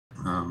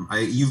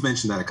You've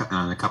mentioned that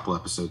on a couple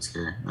episodes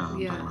here,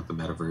 talking Yeah. about the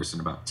metaverse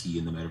and about tea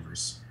in the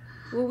metaverse.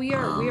 Well, we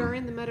are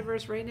in Um, the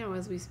metaverse right now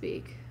as we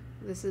speak.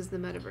 This is the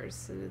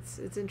metaverse, and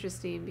it's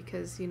interesting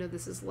because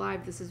this is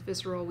live, this is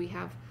visceral. We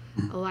have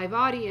a live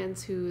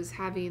audience who is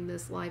having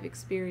this live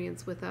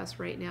experience with us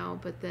right now,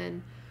 but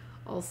then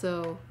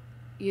also,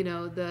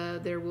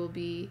 there will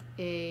be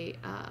a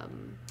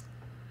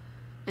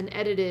an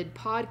edited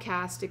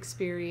podcast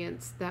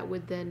experience that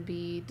would then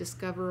be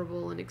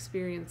discoverable and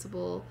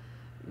experienceable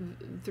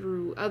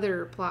through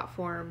other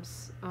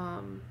platforms,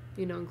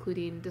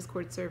 including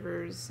Discord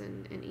servers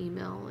and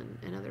email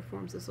and other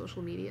forms of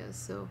social media.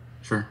 So,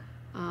 sure.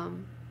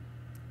 um,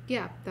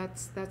 yeah,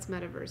 that's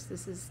metaverse.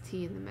 This is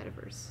tea in the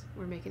metaverse.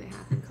 We're making it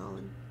happen,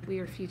 Colin. We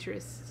are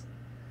futurists.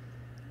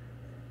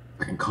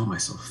 I can call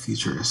myself a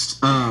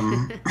futurist.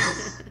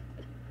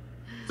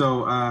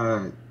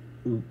 So,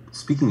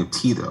 speaking of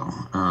tea, though,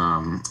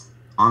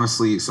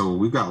 honestly, so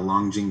we've got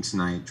Longjing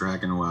tonight,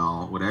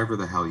 Dragonwell, whatever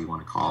the hell you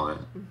want to call it.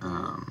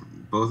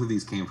 Both of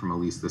these came from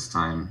Elise this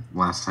time.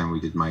 Last time we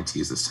did my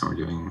teas. This time we're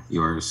doing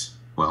yours.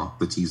 Well,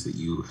 the teas that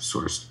you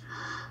sourced.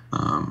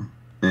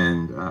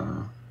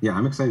 Yeah,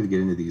 I'm excited to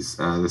get into these.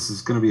 This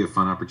is going to be a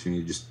fun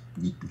opportunity to just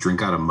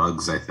drink out of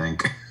mugs, I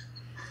think.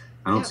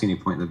 I don't Yeah. see any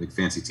point in the big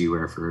fancy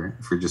teaware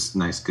for just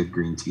nice, good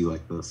green tea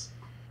like this.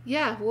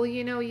 Yeah, well,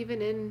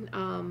 even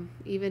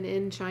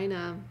in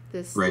China,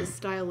 Right. this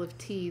style of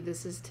tea,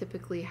 this is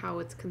typically how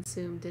it's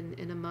consumed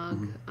in a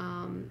mug.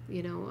 Mm-hmm.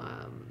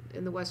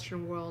 In the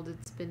Western world,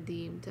 it's been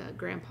deemed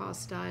grandpa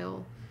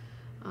style,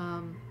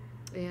 um,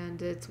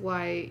 and it's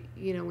why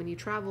when you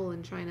travel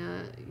in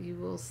China, you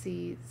will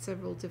see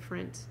several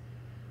different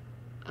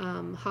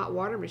hot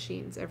water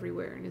machines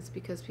everywhere, and it's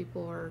because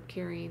people are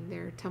carrying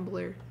their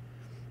tumbler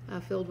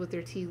filled with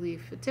their tea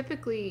leaf.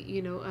 Typically,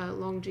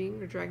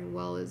 Longjing or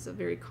Dragonwell is a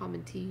very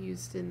common tea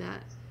used in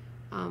that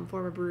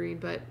form of brewing,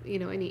 but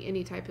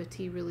any type of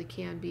tea really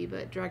can be.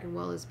 But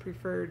Dragonwell is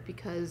preferred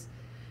because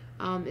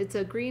it's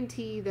a green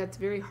tea that's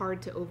very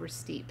hard to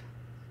oversteep.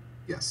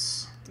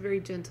 Yes. It's a very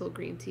gentle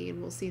green tea,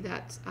 and we'll see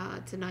that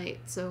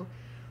tonight. So,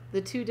 the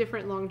two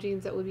different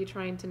Longjings that we'll be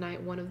trying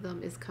tonight, one of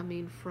them is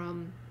coming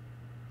from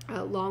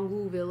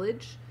Longwu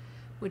Village,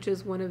 which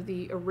is one of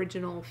the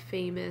original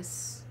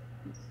famous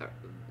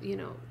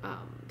uh,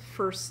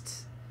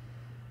 first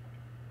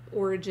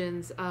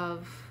origins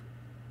of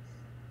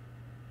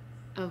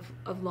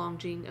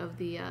Longjing, of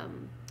the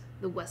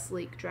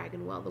Westlake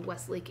Dragonwell, the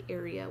Westlake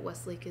area.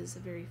 Westlake is a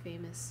very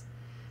famous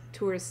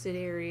touristed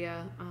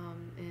area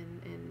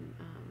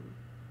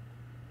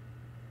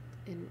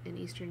in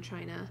eastern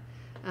China,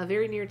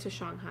 very near to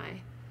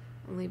Shanghai,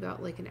 only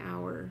about like an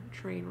hour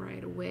train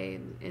ride away.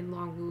 And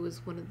Longwu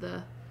is one of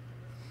the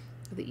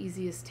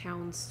easiest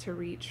towns to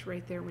reach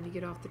right there when you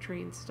get off the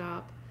train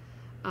stop.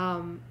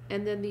 And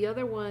then the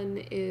other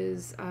one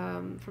is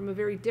from a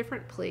very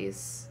different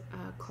place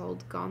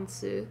called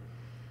Gansu,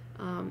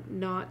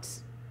 not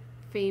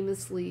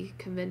famously,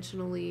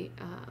 conventionally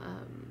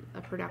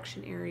a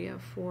production area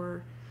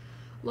for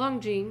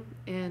Longjing,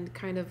 and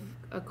kind of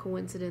a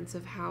coincidence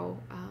of how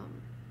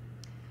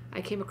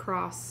I came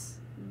across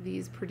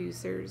these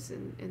producers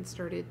and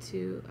started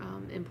to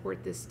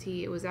import this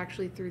tea. It was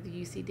actually through the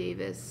UC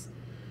Davis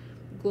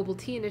Global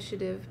Tea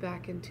Initiative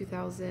back in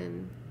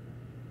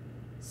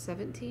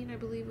 2017, I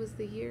believe was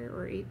the year,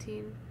 or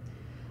 18,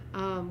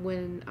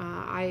 when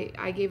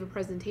I gave a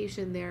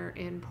presentation there,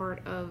 and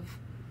part of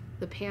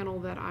the panel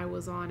that I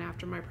was on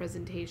after my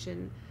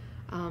presentation,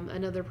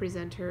 another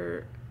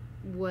presenter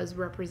was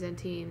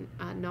representing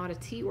not a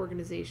tea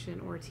organization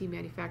or a tea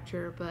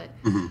manufacturer, but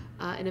Mm-hmm.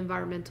 an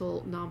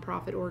environmental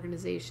nonprofit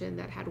organization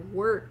that had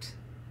worked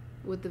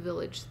with the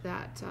village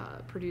that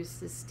produced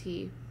this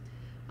tea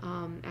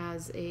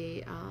as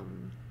a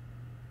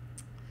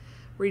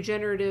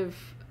regenerative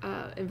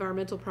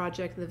environmental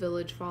project in the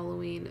village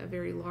following a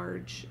very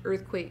large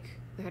earthquake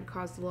that had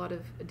caused a lot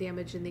of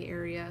damage in the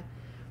area.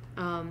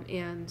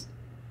 And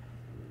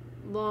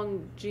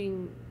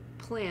Longjing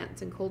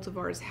plants and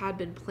cultivars had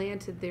been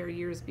planted there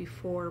years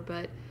before,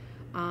 but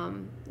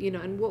and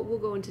we'll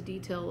go into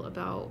detail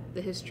about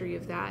the history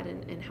of that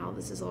and how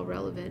this is all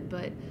relevant.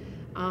 But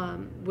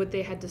what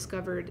they had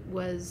discovered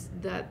was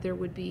that there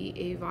would be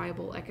a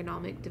viable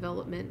economic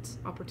development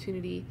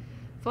opportunity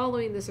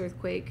following this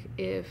earthquake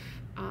if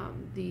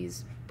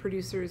these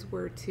producers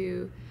were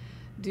to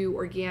do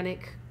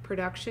organic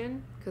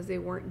production, because they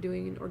weren't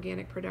doing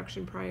organic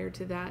production prior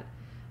to that,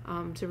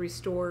 to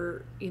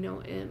restore,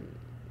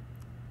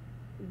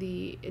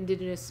 the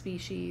indigenous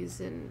species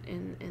and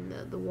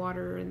the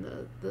water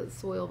and the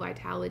soil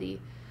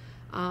vitality,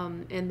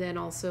 and then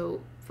also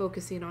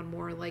focusing on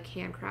more like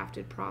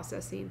handcrafted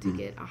processing to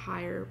get a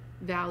higher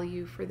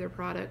value for their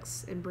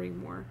products and bring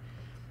more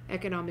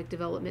economic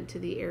development to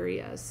the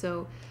area.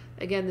 So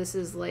again, this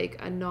is like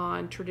a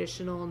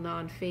non-traditional,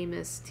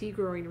 non-famous tea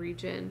growing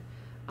region,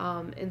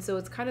 and so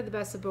it's kind of the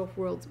best of both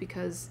worlds,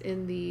 because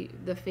in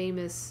the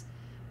famous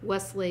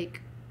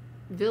Westlake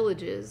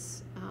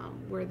villages,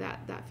 where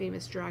that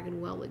famous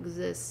Dragonwell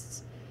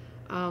exists,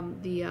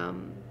 the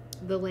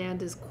the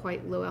land is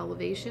quite low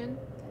elevation,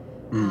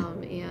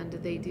 and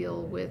they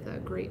deal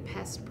with great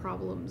pest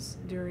problems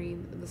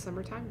during the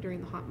summertime,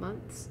 during the hot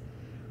months.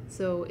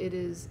 So it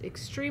is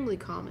extremely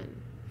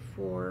common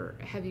for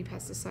heavy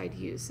pesticide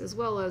use, as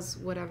well as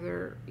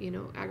whatever,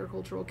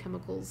 agricultural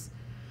chemicals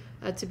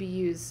to be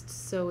used.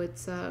 So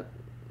it's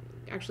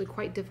actually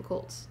quite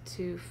difficult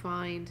to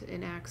find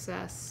and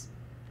access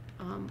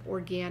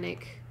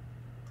organic,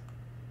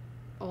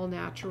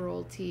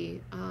 all-natural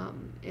tea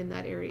in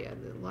that area.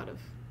 A lot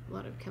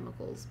of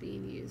chemicals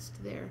being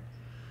used there.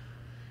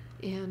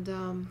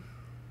 And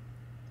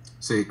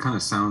so it kind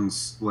of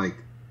sounds like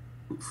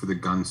for the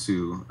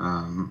Gansu,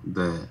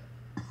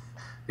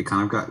 they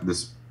kind of got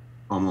this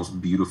almost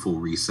beautiful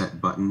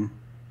reset button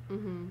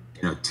in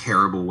a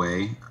terrible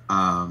way,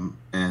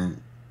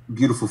 and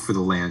beautiful for the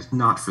land,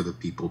 not for the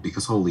people,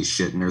 because holy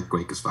shit, an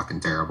earthquake is fucking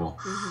terrible.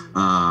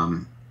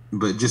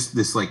 But just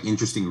this like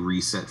interesting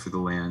reset for the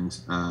land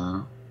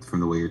from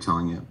the way you're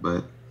telling it.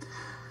 But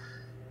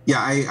yeah,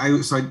 I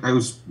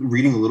was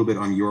reading a little bit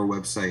on your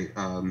website,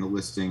 the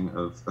listing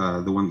of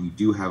the one that you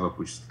do have up,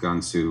 which is the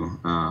Gansu,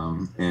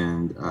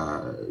 and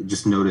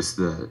just noticed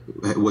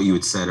what you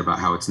had said about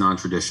how it's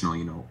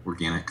non-traditional,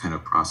 organic kind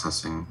of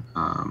processing.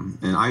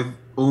 And I've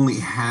only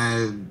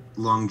had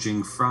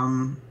Longjing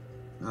from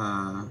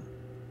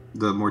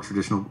the more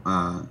traditional,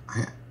 from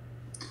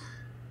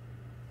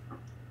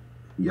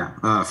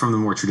the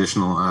more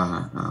traditional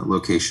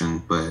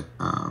location. But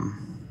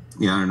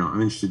yeah, I don't know.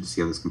 I'm interested to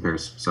see how this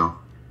compares. So.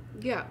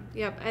 Yeah.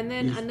 And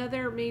then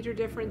another major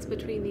difference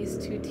between these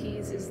two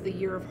teas is the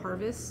year of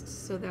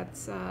harvest. So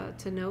that's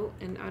to note.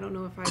 And I don't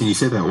know if I... Can you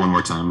say that one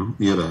more time?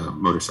 You had a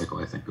motorcycle,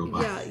 I think, go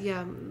by.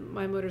 Yeah.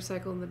 My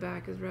motorcycle in the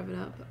back is revving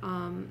up.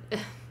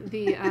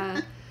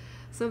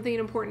 Something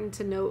important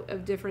to note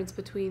of difference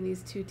between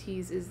these two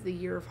teas is the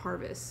year of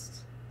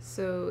harvest.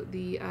 So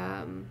the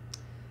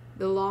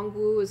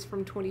Longwu is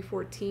from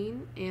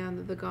 2014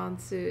 and the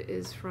Gansu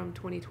is from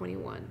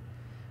 2021.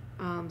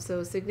 So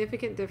a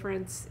significant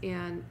difference,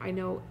 and I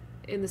know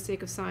in the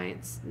sake of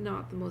science,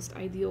 not the most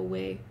ideal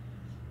way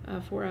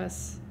for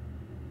us.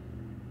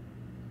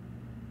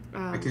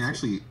 I think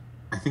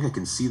I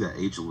can see that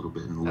age a little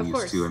bit in the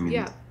leaves too. I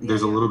mean,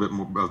 there's a yeah. little bit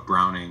more of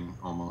browning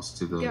almost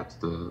to the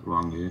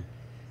Longwu.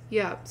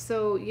 Yeah,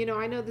 so,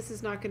 I know this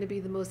is not going to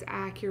be the most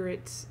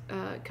accurate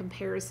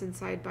comparison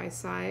side by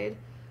side,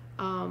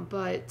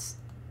 but,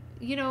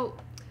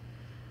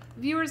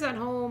 viewers at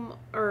home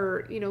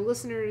or,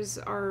 listeners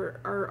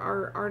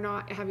are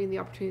not having the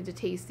opportunity to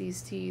taste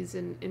these teas,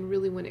 and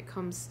really when it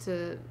comes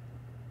to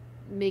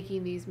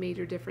making these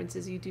major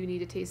differences, you do need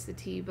to taste the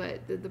tea,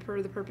 but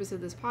the purpose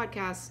of this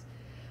podcast,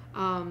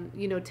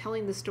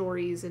 telling the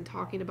stories and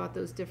talking about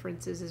those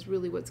differences is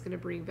really what's going to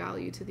bring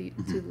value to the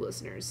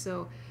listeners.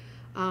 So,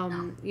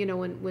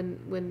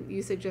 when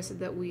you suggested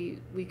that we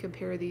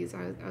compare these,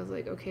 I was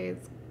like, okay,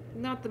 it's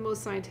not the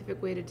most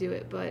scientific way to do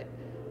it, but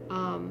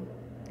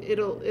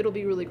it'll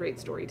be really great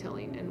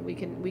storytelling, and we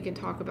can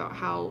talk about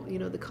how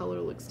the color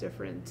looks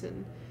different,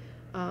 and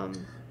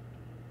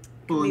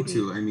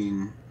too. I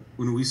mean,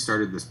 when we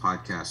started this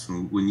podcast,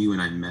 when you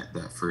and I met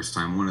that first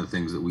time, one of the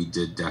things that we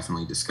did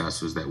definitely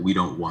discuss was that we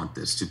don't want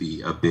this to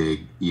be a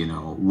big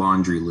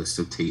laundry list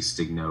of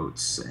tasting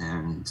notes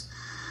and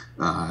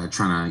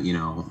trying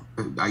to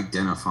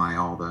identify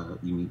all the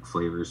unique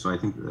flavors. So I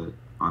think that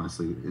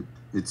honestly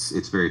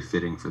it's very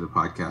fitting for the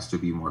podcast to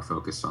be more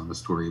focused on the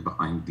story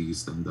behind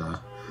these than the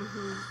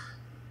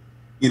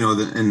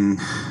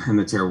and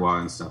the terroir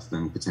and stuff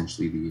than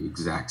potentially the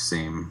exact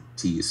same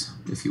teas,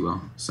 if you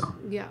will. So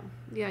yeah,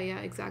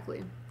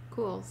 exactly.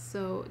 Cool.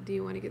 So do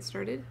you want to get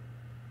started?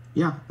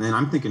 Yeah, and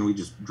I'm thinking we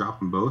just drop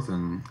them both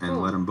and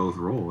let them both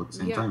roll at the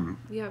same time.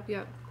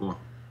 Yep. Cool.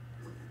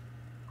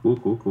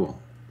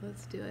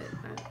 Let's do it.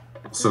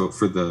 So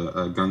for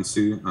the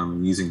Gansu,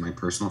 I'm using my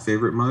personal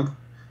favorite mug.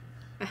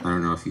 I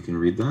don't know if you can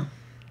read that.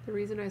 The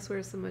reason I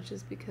swear so much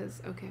is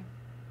because, okay.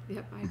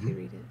 Yep, I can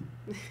read it.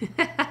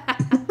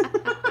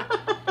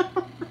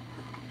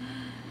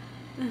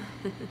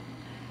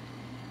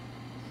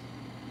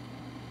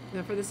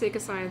 Now, for the sake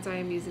of science, I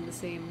am using the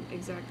same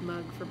exact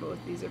mug for both.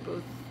 These are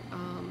both,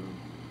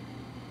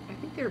 I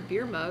think they're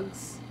beer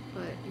mugs,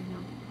 but,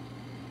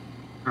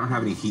 I don't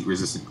have any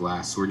heat-resistant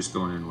glass, so we're just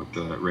going in with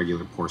the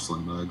regular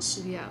porcelain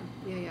mugs. Yeah.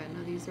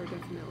 No, these are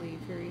definitely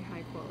very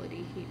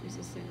high-quality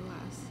heat-resistant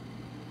glass.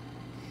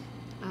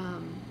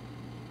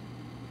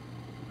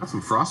 Got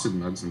some frosted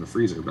mugs in the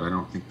freezer, but I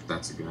don't think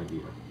that's a good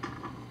idea.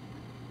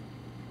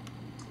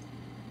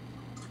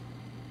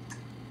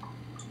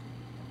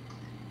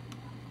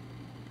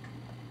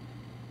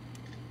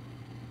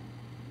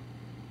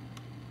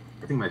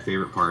 I think my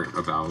favorite part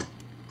about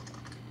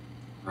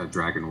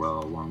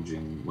Dragonwell,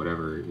 Longjing,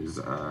 whatever, is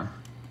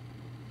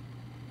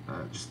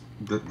just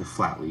the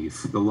flat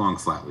leaf, the long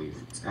flat leaf.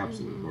 It's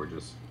absolutely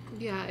gorgeous.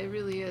 Yeah, it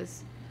really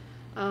is.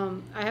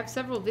 I have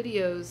several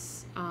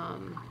videos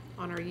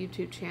on our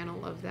YouTube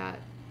channel of that.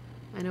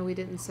 I know we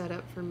didn't set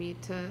up for me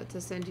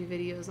to send you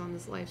videos on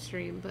this live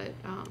stream, but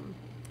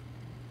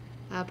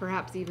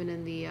perhaps even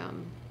in the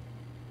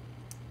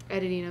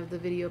editing of the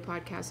video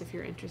podcast, if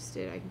you're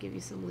interested, I can give you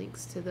some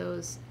links to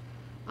those.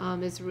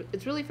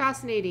 It's really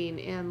fascinating,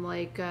 and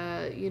like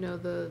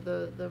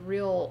the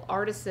real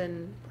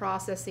artisan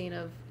processing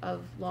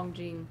of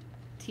Longjing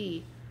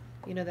tea.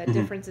 That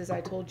difference I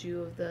told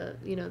you of the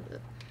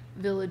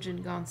village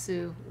in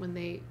Gansu when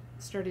they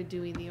started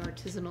doing the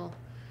artisanal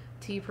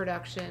tea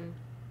production.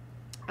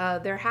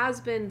 There has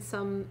been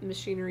some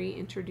machinery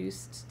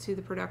introduced to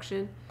the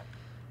production,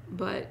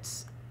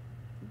 but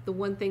the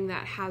one thing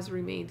that has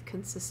remained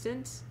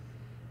consistent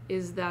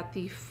is that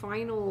the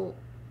final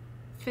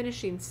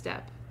finishing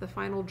step, the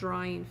final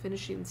drying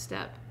finishing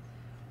step,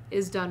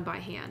 is done by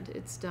hand.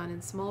 It's done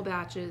in small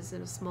batches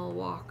in a small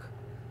wok.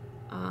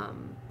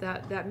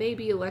 That may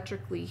be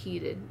electrically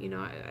heated.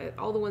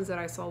 All the ones that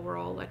I saw were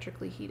all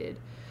electrically heated,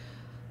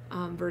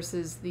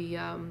 versus the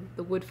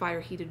wood fire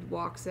heated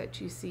woks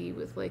that you see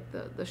with like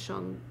the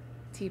sheng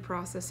tea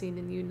processing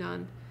in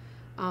Yunnan.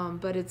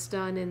 But it's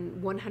done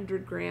in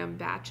 100-gram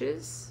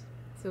batches,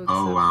 so it's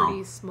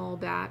pretty small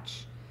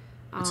batch.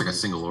 It's like a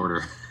single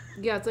order.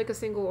 Yeah, it's like a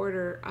single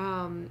order,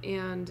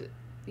 and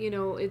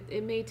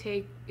it may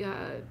take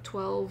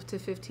 12 to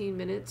 15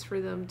 minutes for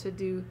them to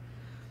do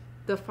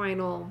the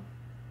final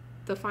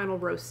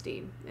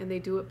roasting, and they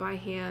do it by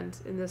hand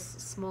in this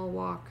small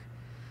wok,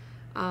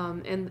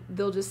 and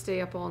they'll just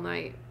stay up all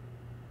night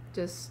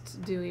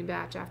just doing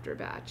batch after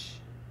batch.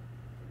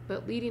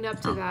 But leading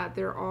up to that,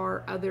 there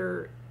are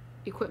other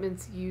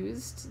equipments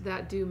used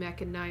that do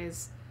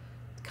mechanize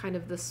kind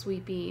of the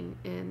sweeping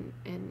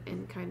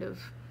and kind of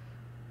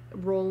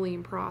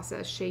rolling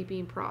process,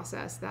 shaping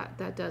process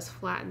that does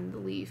flatten the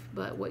leaf.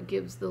 But what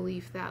gives the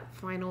leaf that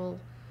final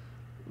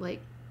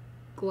like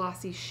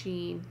glossy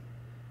sheen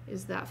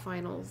is that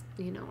final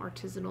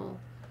artisanal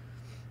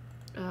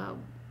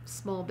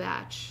small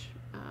batch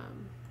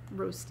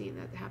roasting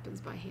that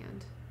happens by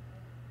hand.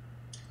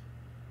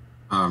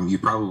 You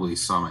probably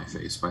saw my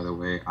face, by the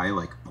way. I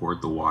like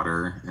poured the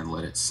water and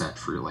let it set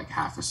for like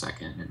half a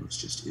second, and it was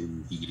just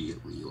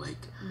immediately like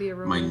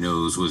my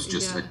nose was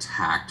just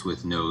attacked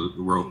with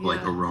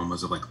like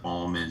aromas of like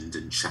almond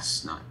and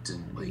chestnut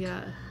and like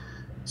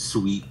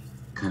sweet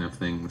kind of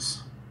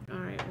things. All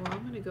right, well,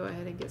 I'm gonna go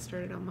ahead and get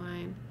started on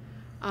mine.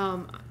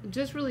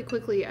 Just really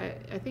quickly,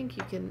 I think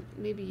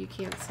maybe you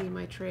can't see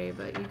my tray,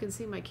 but you can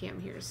see my cam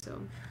here.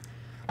 So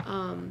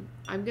I'm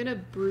gonna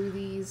brew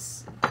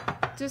these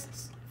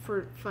just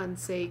for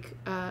fun's sake,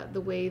 the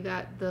way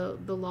that the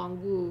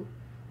Longwu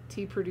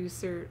tea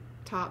producer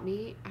taught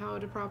me how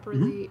to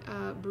properly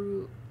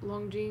brew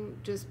Longjing,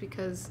 just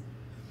because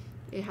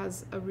it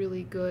has a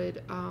really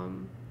good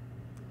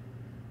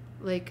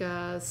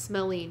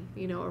smelling,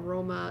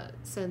 aroma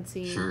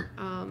sensing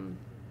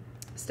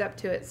step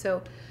to it.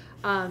 So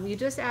you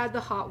just add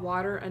the hot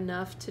water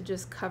enough to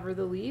just cover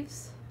the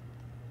leaves,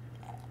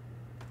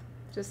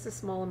 just a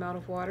small amount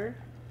of water.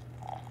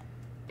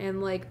 And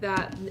like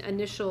that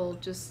initial,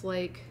 just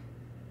like,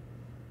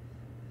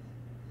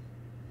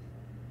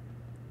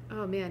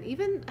 oh man,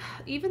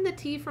 even the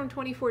tea from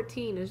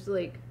 2014 is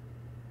like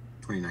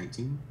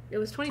 2019. It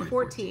was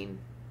 2014.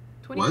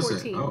 2014.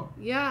 Was it? Oh.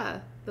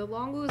 Yeah, the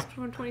Longwu is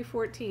from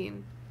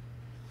 2014.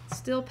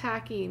 Still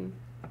packing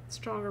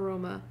strong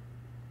aroma.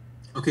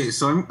 Okay,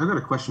 so I've got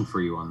a question for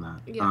you on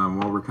that. Yeah.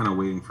 While we're kind of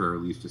waiting for our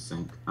leaves to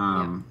sink,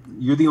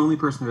 you're the only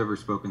person I've ever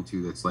spoken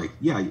to that's like,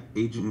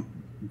 aging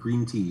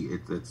green tea,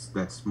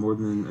 that's more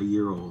than a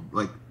year old,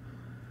 like,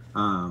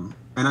 and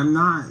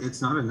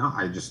it's not enough.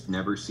 I just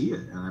never see it,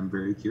 and I'm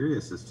very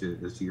curious as to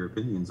your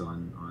opinions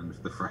on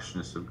the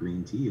freshness of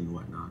green tea and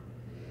whatnot.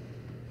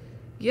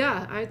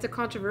 Yeah, it's a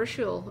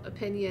controversial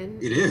opinion.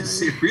 It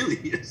is. It really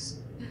is.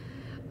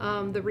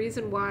 The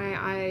reason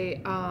why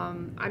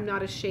I'm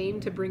not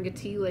ashamed to bring a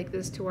tea like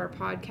this to our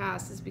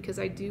podcast is because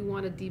I do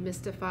want to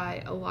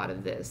demystify a lot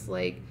of this.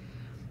 Like,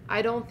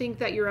 I don't think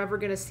that you're ever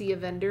going to see a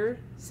vendor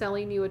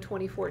selling you a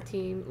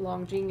 2014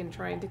 Longjing and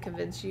trying to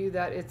convince you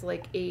that it's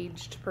like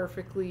aged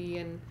perfectly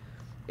and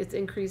it's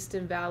increased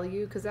in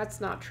value, because that's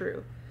not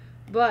true.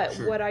 But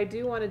what I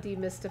do want to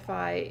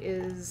demystify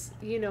is,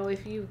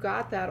 if you've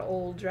got that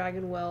old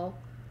Dragonwell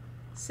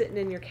sitting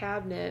in your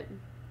cabinet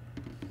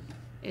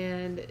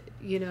and,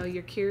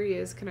 you're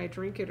curious, can I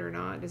drink it or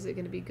not? Is it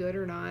going to be good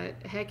or not?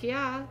 Heck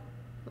yeah.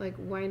 Like,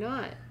 why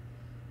not?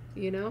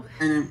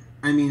 And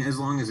I mean, as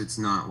long as it's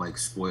not like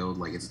spoiled,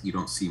 like you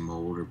don't see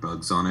mold or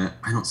bugs on it,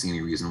 I don't see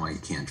any reason why you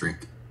can't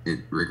drink it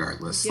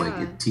regardless. Yeah.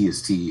 Like, tea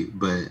is tea.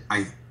 But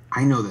I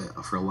know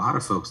that for a lot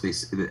of folks, they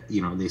say that,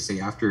 they say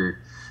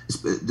after,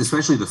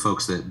 especially the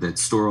folks that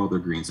store all their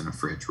greens in a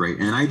fridge, right?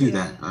 And I do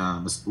that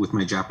with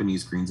my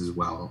Japanese greens as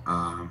well.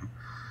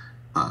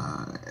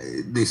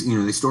 They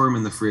store them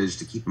in the fridge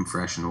to keep them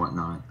fresh and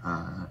whatnot.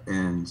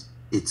 And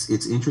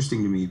it's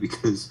interesting to me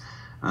because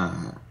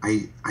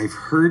I've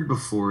heard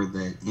before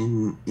that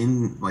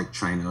in like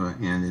China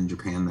and in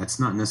Japan, that's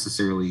not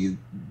necessarily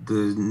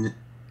the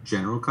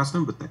general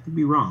custom, but that could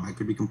be wrong. I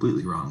could be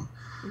completely wrong.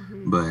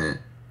 Mm-hmm. But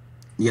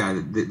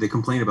yeah, they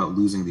complain about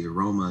losing the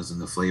aromas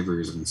and the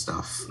flavors and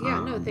stuff.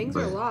 Yeah, no, things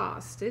are But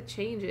lost. It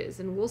changes,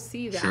 and we'll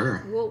see that.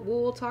 sure,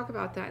 We'll talk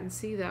about that and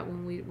see that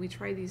when we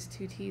try these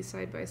two teas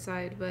side by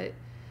side. But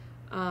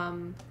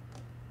um,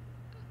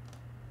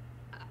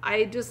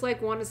 I just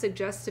like want to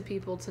suggest to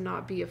people to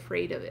not be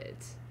afraid of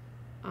it,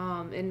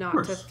 and of not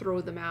to course,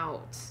 throw them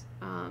out,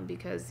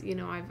 because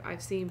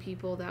I've seen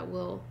people that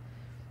will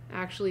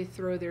actually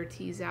throw their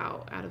teas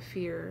out of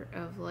fear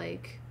of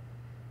like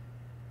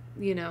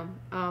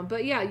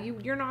but yeah,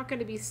 you're not going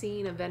to be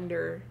seeing a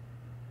vendor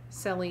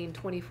selling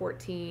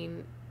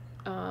 2014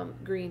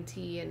 green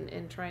tea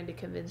and trying to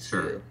convince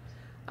sure. you.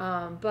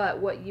 But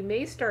what you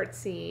may start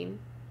seeing,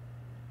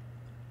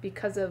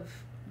 because of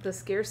the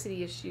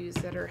scarcity issues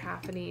that are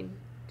happening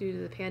due to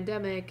the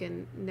pandemic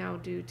and now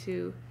due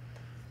to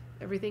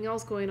everything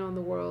else going on in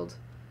the world,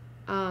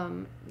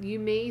 you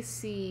may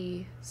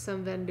see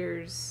some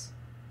vendors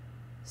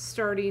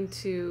starting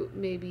to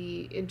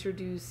maybe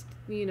introduce,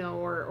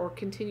 or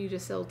continue to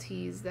sell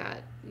teas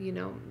that, in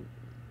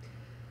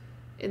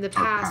the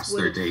past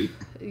Their date.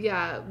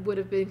 would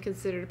have been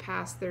considered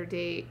past their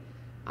date.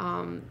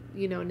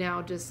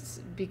 Now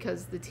just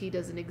because the tea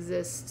doesn't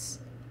exist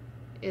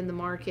in the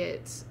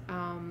market,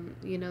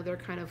 they're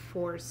kind of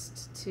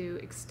forced to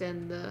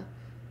extend the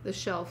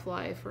shelf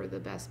life or the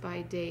best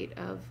by date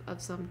of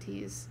some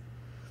teas.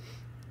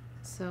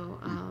 So,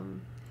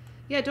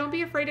 yeah, don't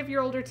be afraid of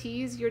your older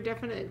teas. You're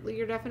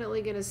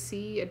definitely going to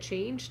see a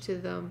change to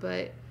them,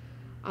 but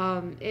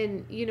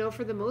and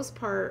for the most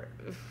part,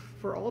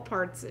 for all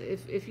parts,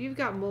 if you've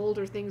got mold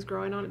or things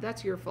growing on it,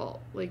 that's your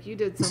fault. Like you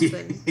did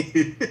something.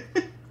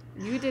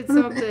 You did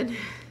something.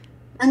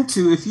 And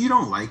two, if you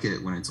don't like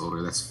it when it's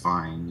older, that's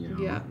fine.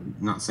 Yeah. I'm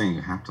not saying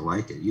you have to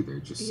like it either.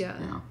 Just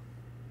Yeah.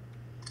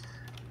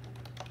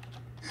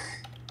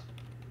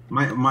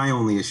 My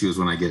only issue is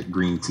when I get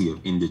green tea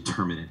of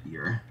indeterminate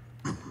year,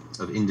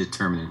 of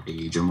indeterminate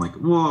age. I'm like,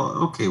 well,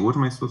 okay, what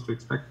am I supposed to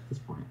expect at this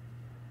point?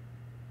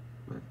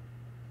 But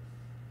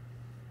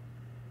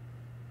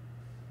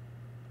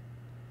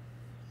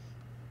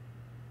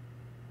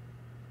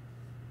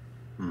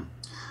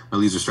my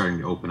leads are starting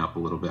to open up a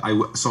little bit. I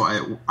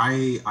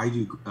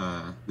do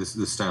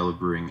this style of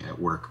brewing at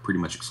work pretty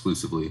much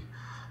exclusively,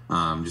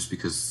 just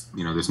because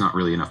there's not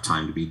really enough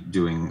time to be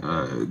doing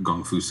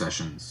gong fu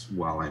sessions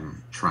while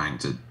I'm trying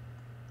to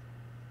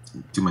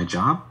do my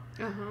job.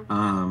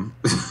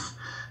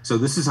 So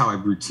this is how I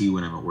brew tea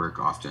when I'm at work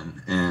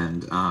often,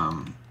 and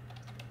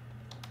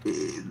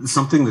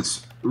something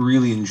that's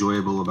really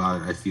enjoyable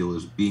about it, I feel,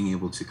 is being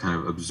able to kind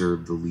of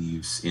observe the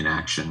leaves in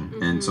action.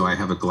 And so I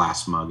have a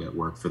glass mug at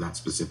work for that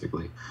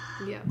specifically.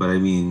 Yeah. But I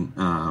mean,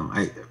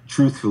 I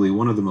truthfully,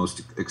 one of the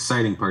most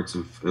exciting parts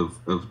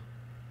of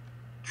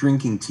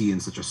drinking tea in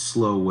such a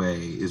slow way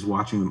is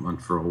watching them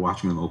unfurl,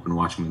 watching them open,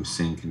 watching them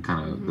sink, and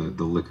kind of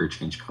the liquor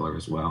change color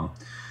as well.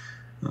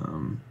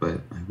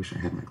 But I wish I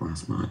had my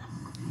glass mug.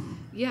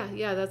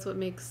 Yeah, that's what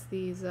makes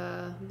these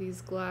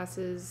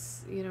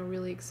glasses,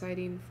 really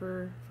exciting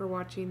for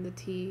watching the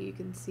tea. You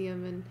can see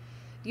them, and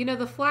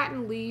the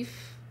flattened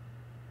leaf.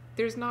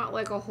 There's not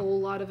like a whole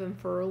lot of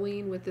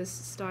unfurling with this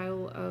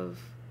style of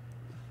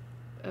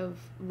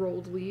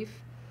rolled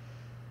leaf.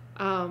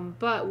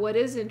 But what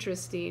is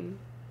interesting,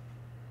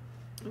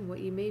 and what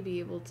you may be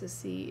able to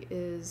see,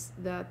 is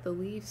that the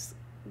leaves,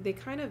 they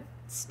kind of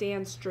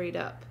stand straight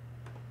up.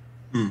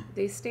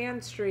 They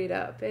stand straight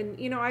up. And,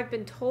 I've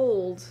been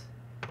told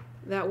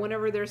that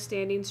whenever they're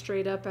standing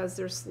straight up as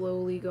they're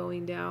slowly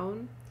going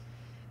down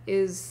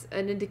is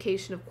an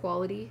indication of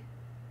quality.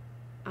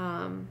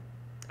 I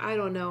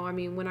don't know. I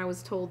mean, when I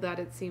was told that,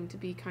 it seemed to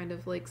be kind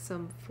of like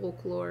some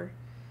folklore,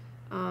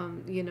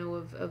 of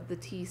the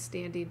tea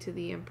standing to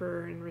the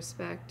emperor in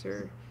respect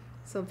or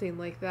something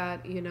like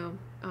that,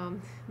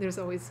 There's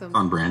always some...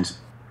 On brand.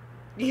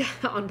 Yeah,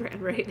 on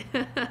brand, right?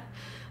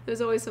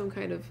 There's always some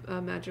kind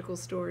of magical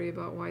story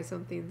about why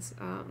something's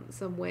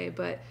some way,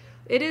 but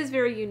it is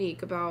very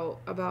unique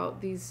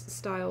about these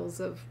styles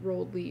of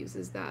rolled leaves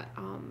is that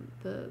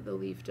the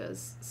leaf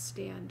does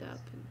stand up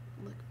and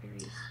look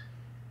very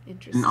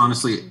interesting. And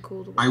honestly, and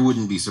cool to watch. I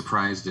wouldn't be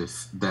surprised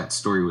if that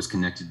story was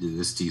connected to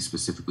this tea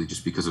specifically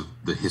just because of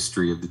the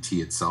history of the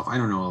tea itself. I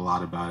don't know a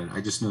lot about it. I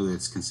just know that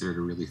it's considered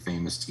a really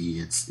famous tea.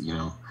 It's,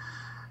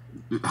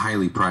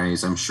 highly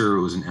prized. I'm sure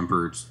it was an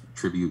emperor's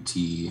tribute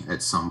tea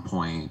at some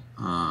point.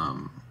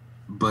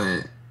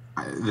 But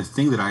the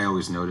thing that I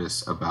always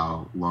notice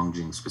about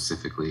Longjing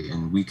specifically,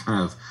 and we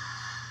kind of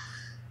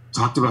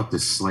talked about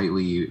this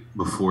slightly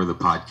before the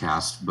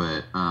podcast,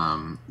 but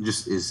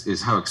just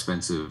is how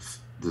expensive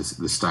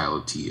the style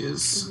of tea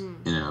is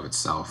in and of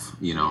itself,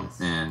 Yes.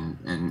 and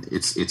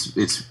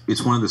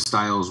it's one of the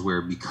styles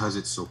where, because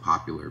it's so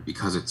popular,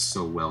 because it's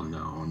so well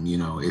known,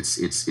 it's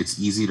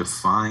easy to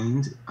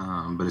find,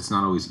 but it's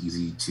not always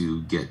easy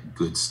to get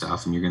good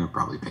stuff, and you're going to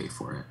probably pay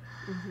for it.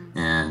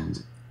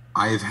 And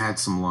I've had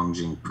some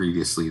Longjing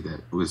previously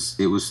that it was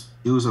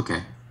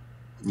okay,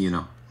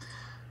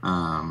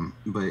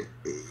 but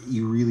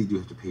you really do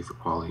have to pay for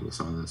quality with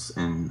some of this,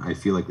 and I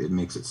feel like it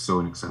makes it so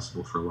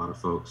inaccessible for a lot of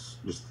folks,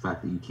 just the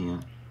fact that you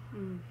can't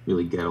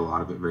really get a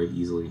lot of it very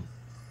easily.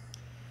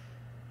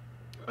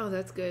 Oh,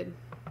 that's good.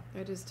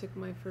 I just took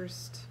my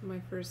first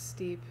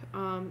steep.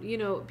 You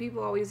know,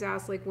 people always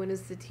ask like, when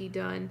is the tea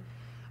done?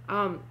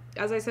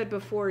 As I said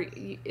before,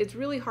 it's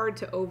really hard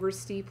to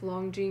oversteep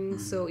Longjing.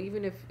 So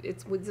even if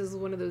this is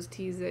one of those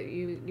teas that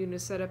you know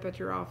set up at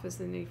your office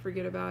and you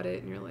forget about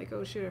it and you're like,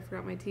 oh shit, I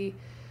forgot my tea.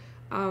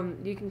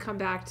 You can come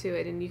back to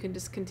it and you can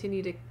just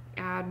continue to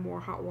add more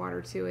hot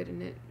water to it,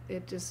 and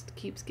it just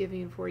keeps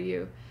giving for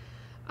you.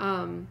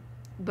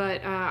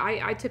 But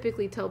I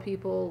typically tell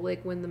people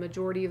like when the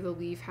majority of the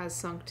leaf has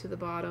sunk to the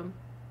bottom,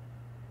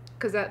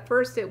 because at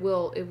first it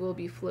will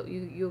be float.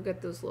 You'll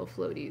get those little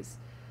floaties,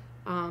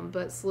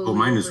 but slowly. Well,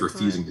 mine is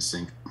refusing to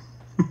sink.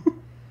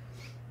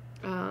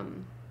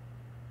 Mine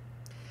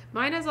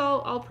has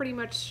all pretty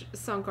much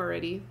sunk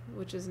already,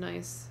 which is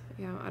nice.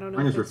 Yeah, I don't know.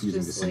 Mine if is it's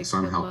refusing just, to sink, like, so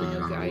I'm the helping it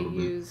mug on a I little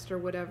bit. used or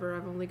whatever.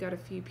 I've only got a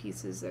few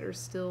pieces that are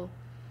still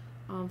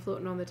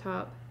floating on the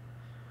top.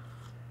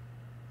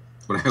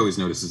 What I always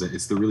notice is that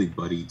it's the really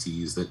buddy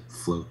teas that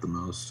float the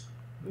most.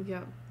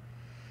 Yeah.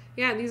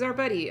 Yeah, and these are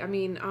buddy. I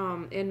mean,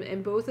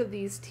 and both of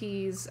these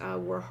teas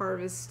were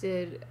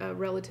harvested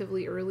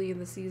relatively early in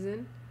the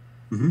season.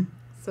 Mm-hmm.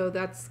 So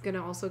that's going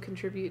to also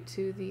contribute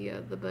to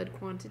the bud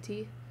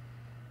quantity.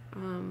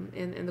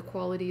 And the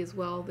quality as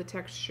well, the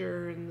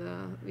texture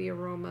and the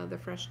aroma, the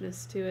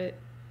freshness to it.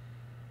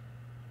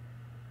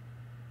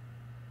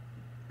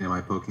 Am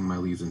I poking my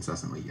leaves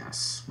incessantly?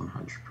 Yes,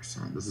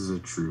 100%. This is a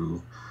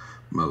true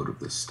mode of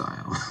this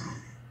style.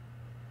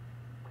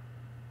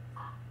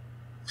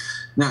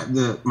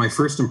 Now, my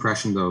first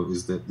impression, though,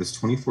 is that this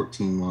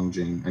 2014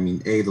 Longjing, I mean,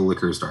 the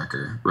liquor is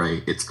darker,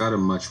 right? It's got a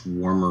much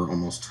warmer,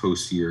 almost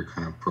toastier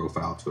kind of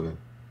profile to it.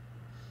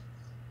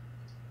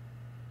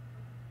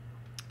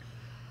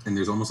 And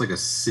there's almost like a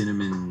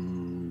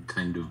cinnamon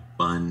kind of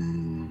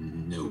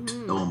bun note,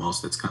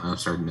 almost, that's kind of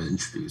starting to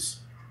introduce.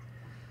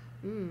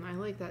 I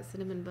like that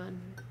cinnamon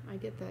bun. I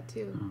get that,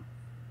 too.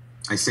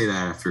 I say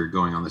that after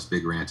going on this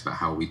big rant about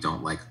how we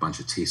don't like a bunch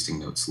of tasting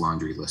notes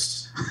laundry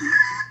lists.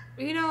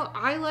 You know,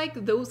 I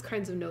like those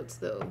kinds of notes,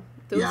 though.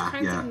 Those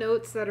kinds of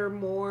notes that are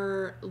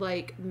more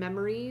like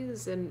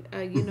memories and,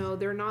 you know,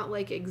 they're not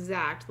like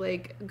exact.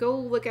 Like, go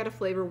look at a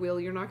flavor wheel.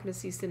 You're not going to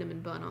see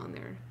cinnamon bun on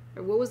there.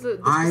 Or what was the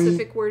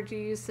specific word you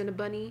used,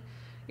 cinnabunny?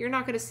 You're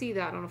not going to see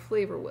that on a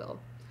flavor wheel.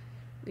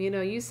 You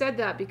know, you said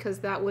that because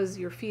that was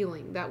your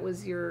feeling. That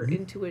was your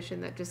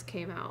intuition that just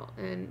came out.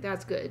 And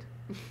that's good.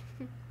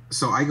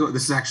 So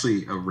this is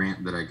actually a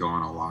rant that I go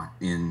on a lot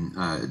in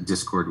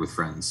Discord with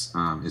friends,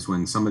 is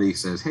when somebody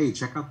says, hey,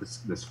 check out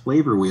this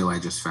flavor wheel I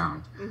just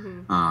found.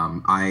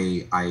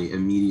 I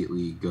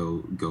immediately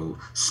go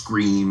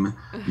scream,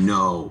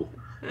 no.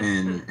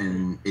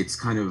 And it's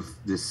kind of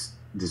this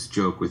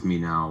joke with me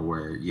now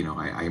where, you know,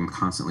 I am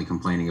constantly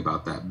complaining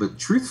about that. But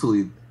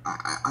truthfully,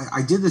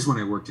 I did this when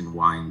I worked in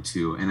wine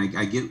too, and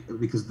I get,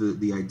 because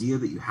the idea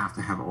that you have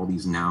to have all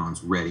these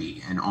nouns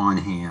ready and on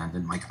hand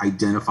and like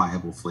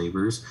identifiable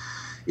flavors,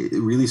 it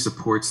really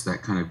supports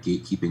that kind of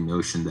gatekeeping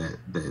notion that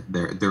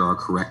there are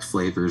correct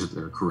flavors,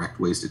 there are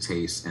correct ways to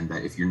taste, and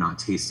that if you're not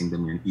tasting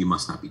them, you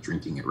must not be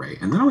drinking it right.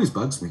 And that always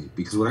bugs me,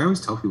 because what I always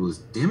tell people is,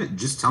 damn it,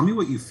 just tell me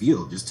what you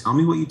feel, just tell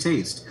me what you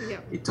taste.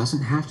 It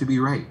doesn't have to be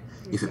right.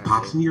 If it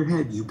pops into your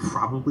head, you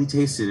probably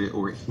tasted it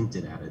or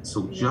hinted at it.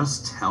 So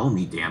just tell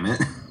me, damn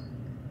it.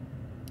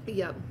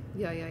 Yeah.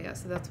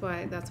 So that's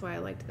why I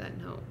liked that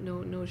note.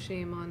 No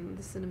shame on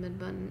the cinnamon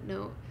bun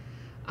note.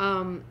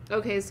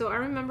 Okay, so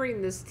I'm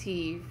remembering this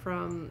tea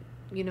from,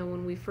 you know,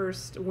 when we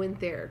first went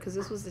there, because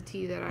this was the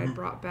tea that I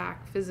brought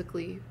back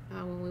physically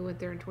when we went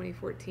there in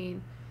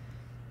 2014.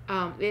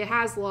 It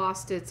has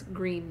lost its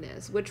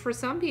greenness, which for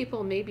some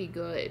people may be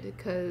good,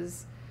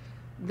 because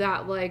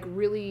that like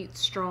really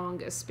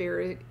strong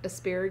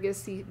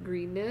asparagus-y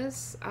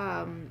greenness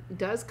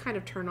does kind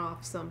of turn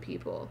off some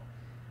people.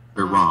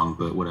 They're wrong,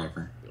 but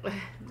whatever.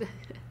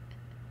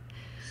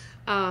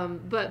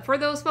 But for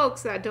those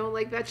folks that don't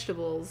like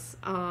vegetables,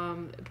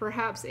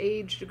 perhaps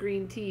aged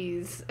green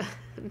teas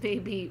may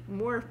be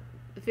more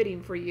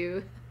fitting for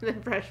you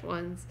than fresh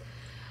ones.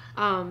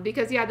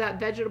 Because that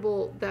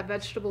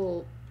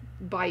vegetable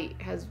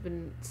bite has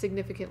been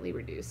significantly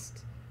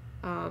reduced.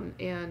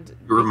 And it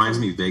reminds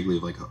me vaguely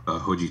of like a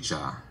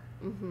hojicha.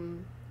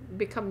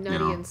 Become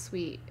nutty and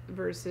sweet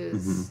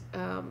versus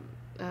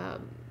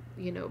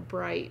you know,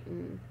 bright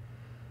and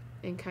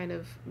kind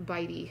of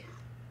bitey.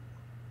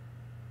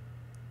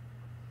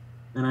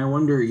 And I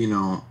wonder, you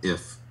know,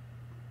 if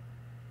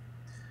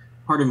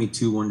part of me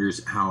too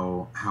wonders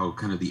how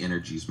kind of the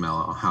energies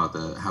mellow, how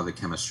the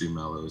chemistry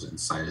mellows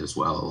inside as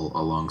well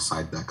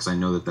alongside that, because I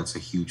know that's a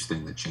huge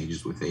thing that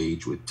changes with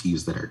age with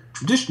teas that are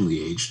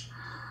traditionally aged.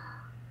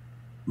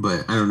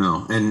 But I don't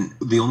know. And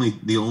the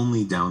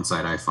only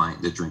downside I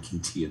find to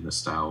drinking tea in this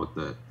style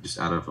with just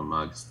out of a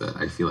mug is that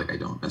I feel like I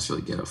don't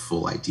necessarily get a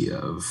full idea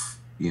of,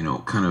 you know,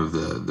 kind of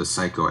the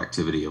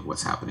psychoactivity of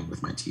what's happening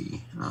with my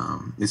tea.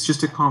 It's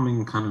just a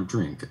calming kind of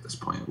drink at this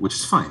point, which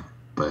is fine.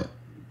 But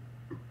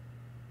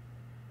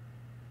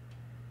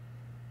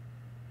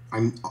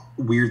I'm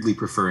weirdly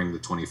preferring the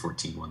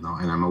 2014 one though,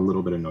 and I'm a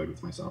little bit annoyed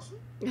with myself.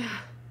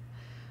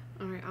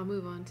 All right, I'll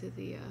move on to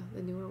the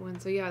newer one.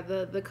 So yeah,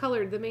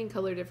 the main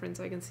color difference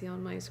I can see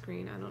on my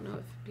screen. I don't know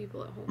if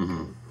people at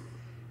home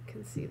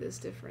can see this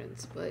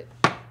difference, but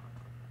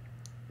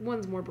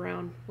one's more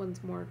brown,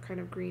 one's more kind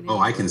of green. Oh,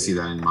 I can see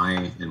that in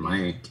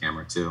my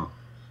camera too.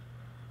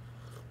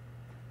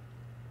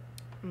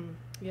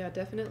 Yeah,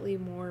 definitely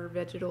more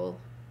vegetal.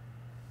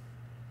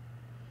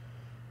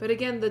 But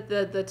again,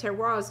 the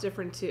terroir is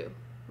different too,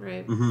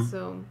 right?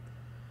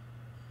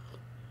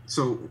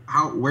 So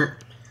where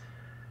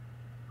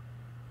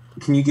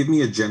can you give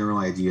me a general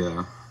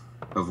idea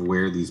of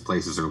where these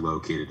places are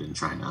located in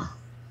China?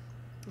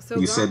 So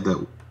you said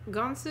that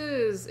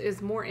Gansu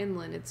is more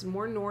inland. It's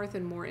more north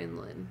and more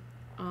inland.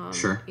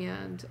 Sure.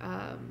 And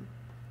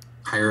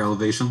higher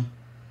elevation?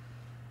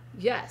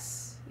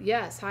 Yes,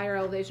 higher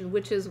elevation,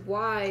 which is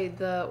why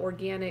the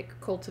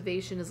organic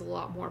cultivation is a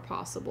lot more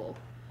possible.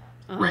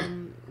 Right.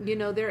 You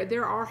know,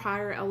 there are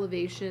higher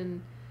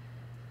elevation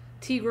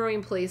tea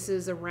growing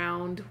places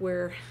around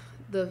where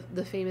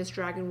the famous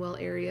Dragonwell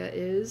area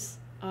is,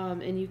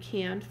 and you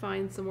can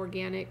find some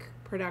organic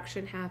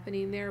production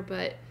happening there,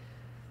 but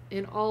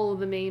in all of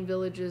the main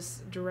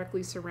villages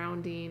directly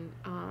surrounding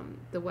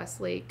the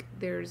West Lake,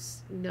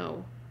 there's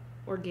no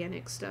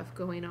organic stuff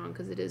going on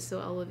because it is so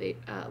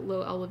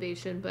low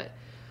elevation. But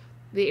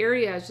the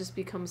area has just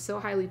become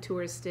so highly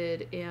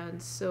touristed and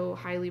so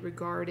highly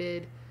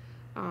regarded.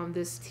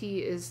 This tea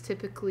is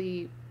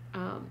typically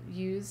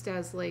used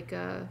as like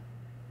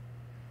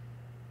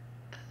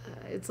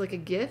it's like a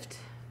gift,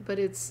 but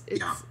it's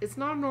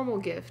not a normal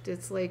gift.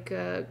 It's like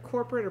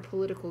corporate or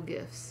political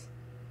gifts.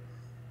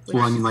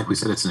 Well, I mean, like we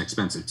said, it's an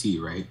expensive tea,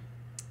 right?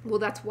 Well,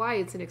 that's why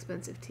it's an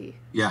expensive tea.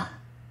 Yeah.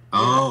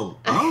 Oh,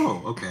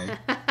 okay.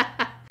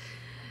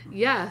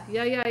 Yeah.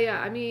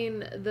 I mean,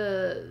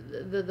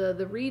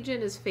 the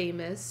region is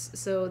famous,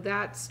 so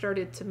that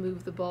started to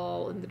move the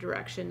ball in the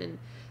direction, and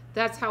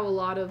that's how a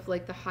lot of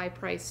like the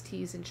high-priced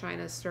teas in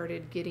China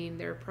started getting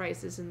their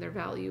prices and their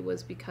value,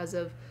 was because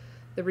of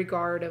the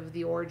regard of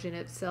the origin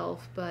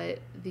itself, but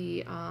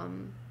the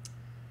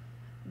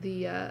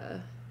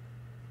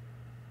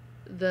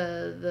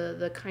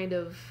kind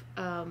of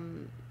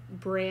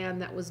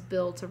brand that was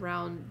built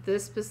around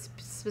this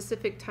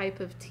specific type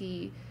of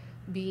tea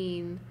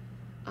being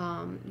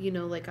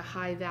like a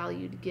high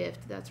valued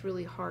gift that's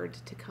really hard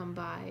to come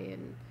by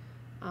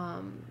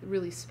and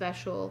really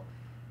special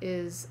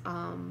is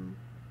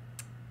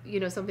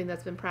something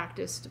that's been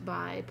practiced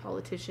by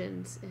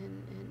politicians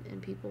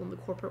and people in the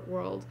corporate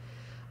world,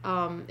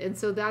 and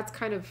so that's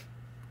kind of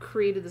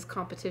created this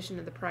competition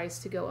in the price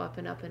to go up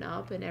and up and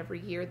up, and every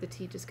year the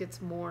tea just gets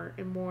more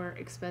and more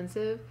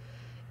expensive.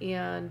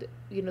 And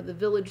the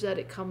village that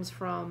it comes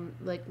from,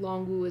 like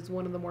Longwu is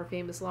one of the more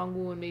famous.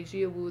 Longwu and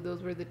Meijiawu,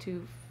 those were the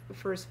two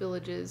first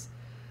villages.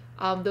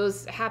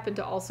 Those happen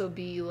to also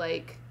be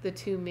like the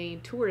two main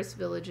tourist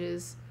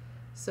villages,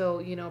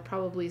 so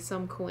probably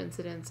some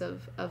coincidence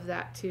of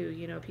that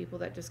too. People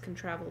that just can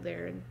travel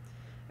there and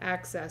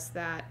access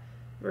that,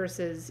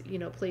 versus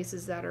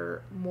places that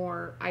are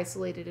more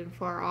isolated and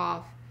far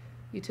off,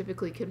 you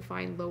typically can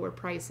find lower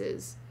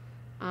prices.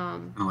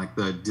 Kind of like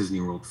the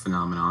Disney World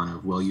phenomenon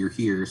of, well, you're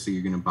here, so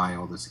you're going to buy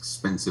all this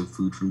expensive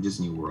food from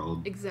Disney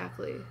World.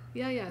 Exactly.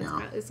 Yeah.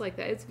 It's like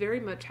that. It's very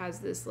much has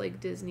this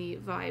like Disney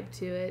vibe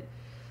to it.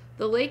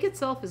 The lake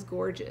itself is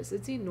gorgeous.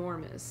 It's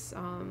enormous.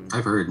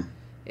 I've heard.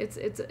 It's.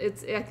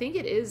 I think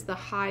it is the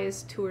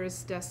highest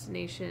tourist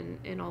destination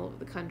in all of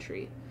the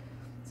country.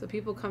 So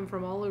people come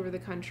from all over the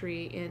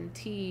country, and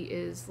tea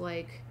is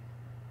like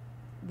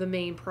the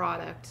main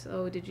product.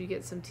 Oh, did you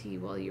get some tea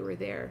while you were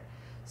there?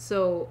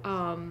 So,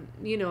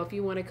 if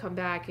you want to come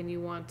back and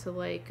you want to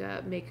like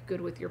make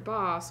good with your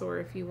boss, or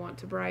if you want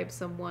to bribe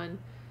someone,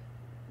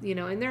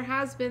 and there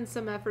has been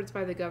some efforts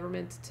by the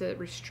government to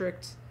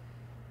restrict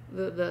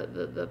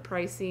the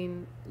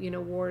pricing,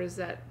 wars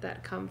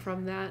that come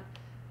from that,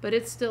 but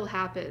it still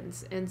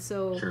happens. And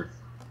so, sure.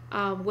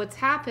 What's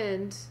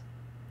happened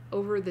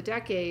over the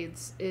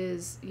decades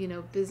is,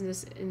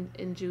 business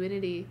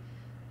ingenuity.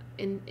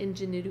 I'm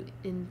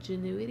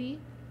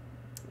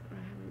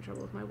having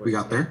trouble with my words. We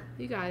got there?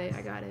 You got it.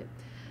 I got it.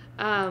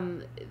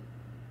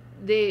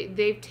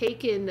 They've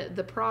taken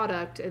the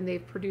product and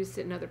they've produced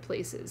it in other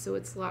places, so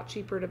it's a lot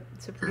cheaper to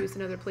produce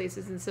in other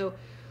places. And so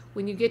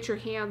when you get your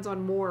hands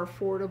on more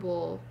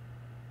affordable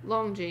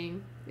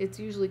Longjing, it's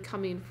usually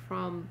coming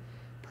from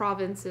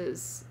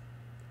provinces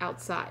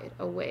outside,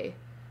 away.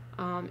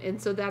 And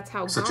so that's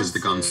how such as the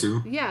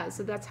Gansu. Yeah,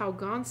 so that's how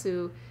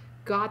Gansu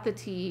got the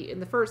tea in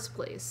the first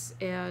place.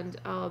 And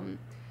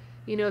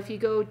if you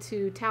go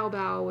to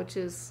Taobao, which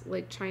is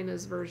like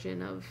China's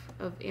version of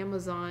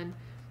Amazon,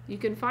 you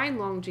can find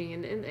Longjing,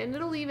 and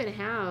it'll even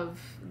have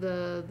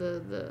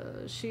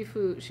the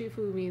Shifu.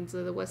 Shifu means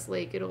the West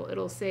Lake.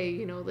 It'll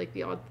say like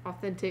the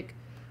authentic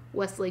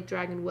West Lake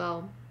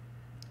Dragonwell,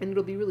 and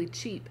it'll be really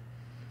cheap.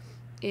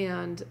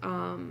 And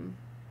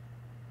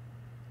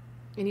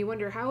And you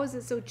wonder, how is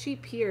it so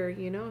cheap here?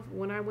 You know,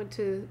 when I went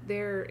to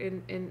there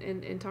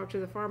and talked to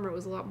the farmer, it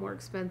was a lot more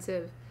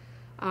expensive.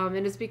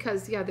 And it's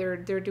because, yeah,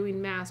 they're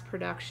doing mass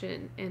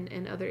production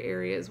in other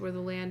areas where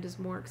the land is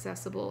more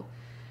accessible.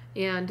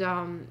 And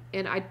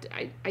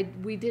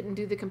we didn't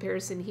do the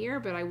comparison here,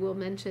 but I will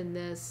mention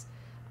this.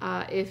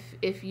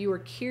 If you are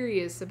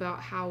curious about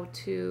how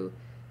to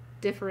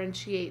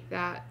differentiate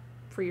that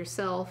for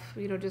yourself,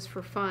 you know, just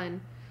for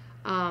fun,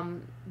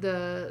 and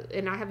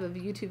I have a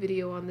YouTube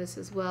video on this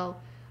as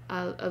well,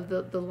 of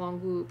the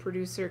Longwu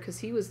producer, because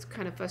he was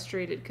kind of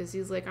frustrated because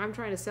he's like, I'm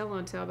trying to sell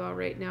on Taobao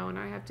right now and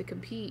I have to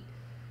compete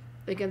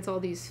against all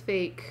these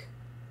fake,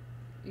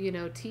 you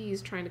know,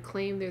 teas trying to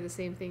claim they're the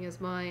same thing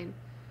as mine.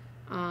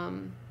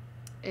 And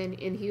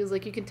he was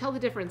like, you can tell the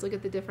difference. Look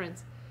at the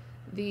difference.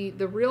 The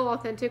real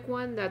authentic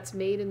one that's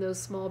made in those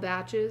small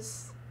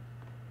batches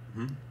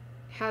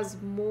has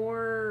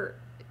more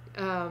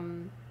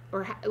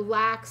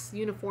lacks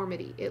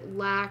uniformity. It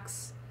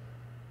lacks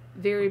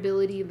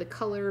variability in the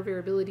color,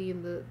 variability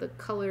in the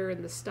color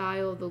and the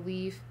style of the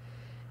leaf.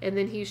 And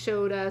then he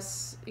showed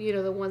us, you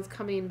know, the ones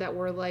coming that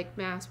were like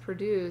mass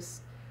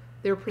produced.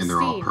 They're pristine.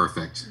 And they're all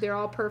perfect. They're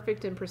all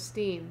perfect and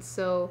pristine.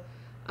 So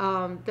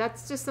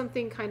that's just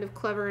something kind of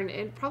clever,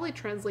 and probably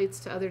translates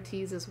to other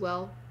teas as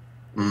well.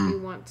 If you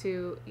want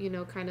to, you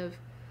know, kind of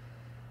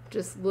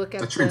just look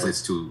at that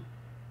translates to.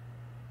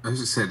 I was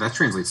just saying that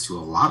translates to a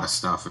lot of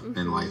stuff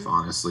in life,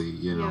 honestly.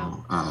 You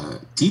know,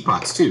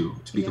 teapots too.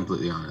 To be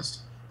completely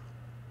honest.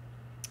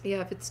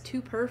 Yeah, if it's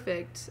too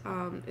perfect,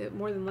 it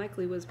more than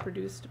likely was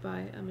produced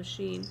by a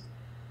machine.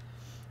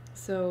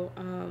 So.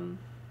 Damn.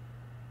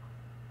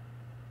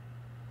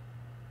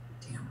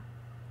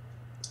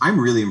 I'm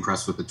really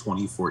impressed with the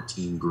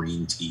 2014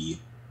 green tea.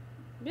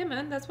 Yeah,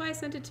 man, that's why I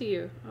sent it to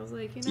you. I was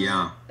like, you know.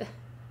 Yeah.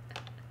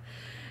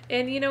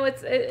 And, you know,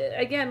 it's,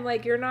 again,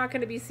 like, you're not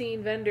going to be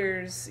seeing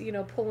vendors, you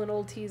know, pulling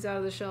old teas out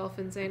of the shelf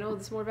and saying, oh,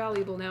 it's more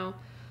valuable now.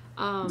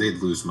 They'd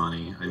lose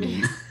money. I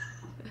mean.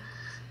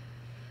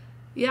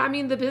 Yeah, I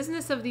mean, the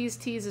business of these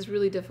teas is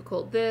really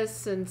difficult.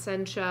 This and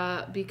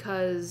sencha,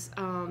 because,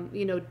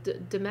 you know,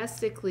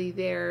 domestically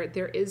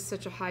there is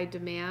such a high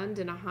demand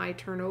and a high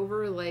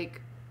turnover.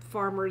 Like,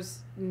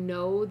 farmers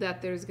know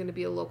that there's going to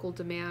be a local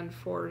demand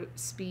for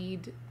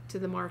speed to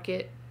the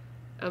market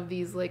of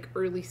these, like,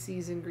 early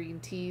season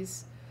green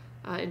teas.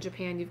 In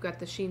Japan, you've got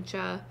the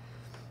shincha,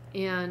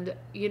 and,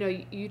 you know,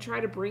 you try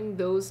to bring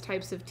those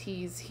types of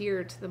teas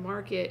here to the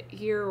market,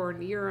 here or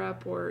in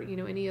Europe or, you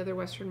know, any other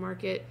Western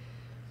market,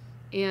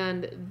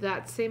 and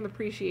that same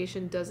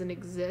appreciation doesn't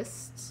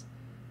exist.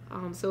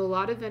 So a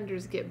lot of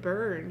vendors get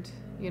burned.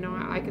 You know,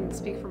 I can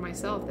speak for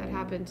myself. That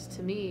happened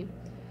to me.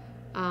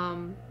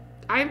 I,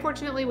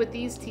 unfortunately, with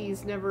these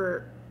teas,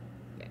 never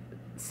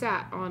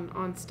sat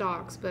on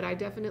stocks, but I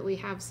definitely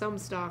have some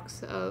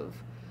stocks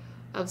of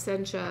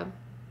sencha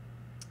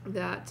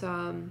that,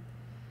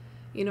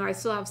 you know, I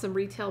still have some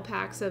retail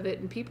packs of it,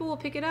 and people will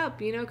pick it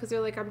up, you know, because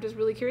they're like, I'm just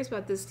really curious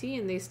about this tea,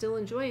 and they still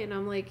enjoy it. And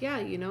I'm like, yeah,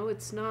 you know,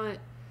 it's not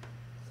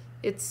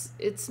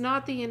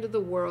the end of the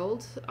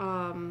world,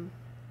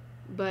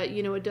 but,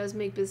 you know, it does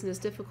make business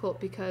difficult,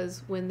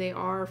 because when they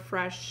are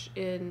fresh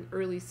in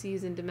early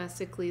season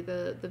domestically,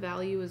 the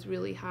value is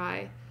really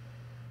high.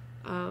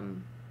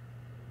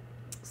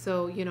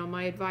 So, you know,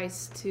 my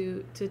advice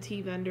to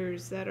tea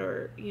vendors that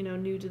are, you know,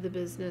 new to the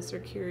business or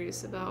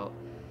curious about,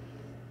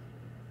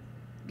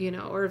 you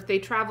know, or if they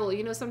travel,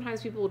 you know,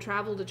 sometimes people will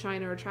travel to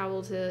China or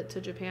travel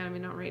to Japan. I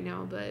mean, not right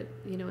now, but,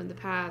 you know, in the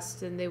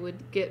past, and they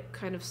would get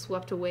kind of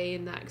swept away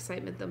in that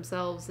excitement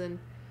themselves, and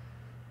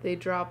they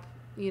drop,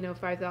 you know,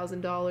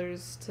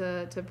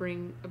 $5,000 to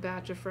bring a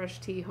batch of fresh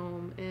tea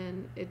home,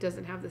 and it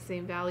doesn't have the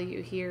same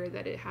value here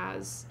that it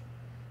has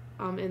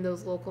in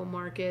those local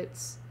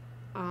markets.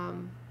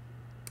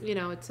 You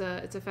know, it's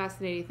a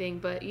fascinating thing,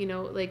 but, you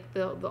know, like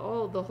the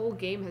whole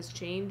game has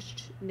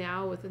changed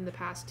now within the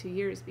past 2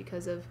 years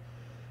because of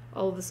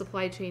all of the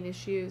supply chain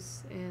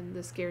issues and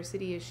the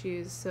scarcity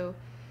issues. So,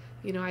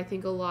 you know, I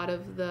think a lot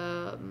of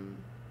the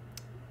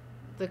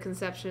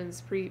conceptions,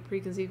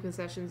 preconceived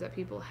conceptions that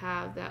people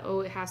have that,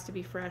 oh, it has to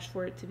be fresh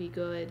for it to be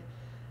good,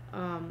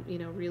 you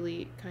know,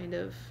 really kind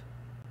of,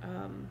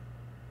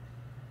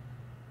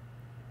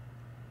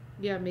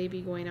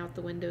 maybe going out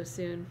the window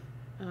soon,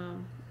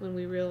 when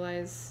we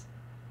realize,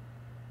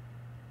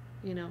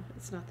 you know,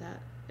 it's not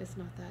that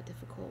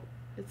difficult.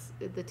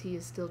 The tea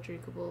is still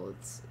drinkable.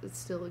 It's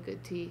still a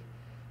good tea,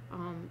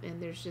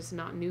 and there's just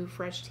not new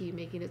fresh tea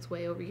making its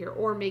way over here,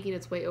 or making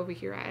its way over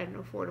here at an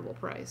affordable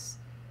price.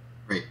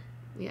 Right.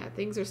 Yeah,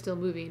 things are still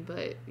moving,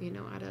 but, you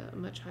know, at a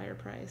much higher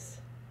price.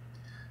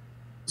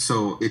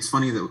 So it's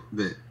funny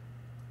that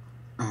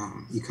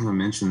you kind of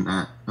mentioned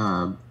that,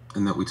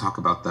 and that we talk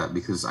about that,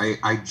 because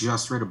I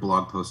just read a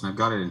blog post, and I've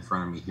got it in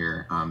front of me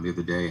here, the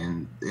other day,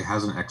 and it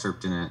has an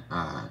excerpt in it.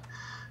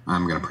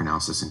 I'm going to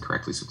pronounce this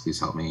incorrectly, so please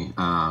help me.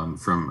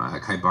 From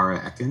Kaibara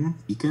Eken,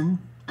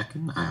 I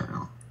don't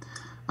know.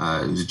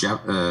 It was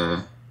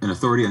an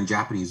authority on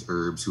Japanese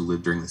herbs who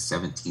lived during the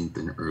 17th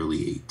and early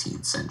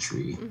 18th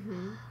century.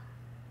 Mm-hmm.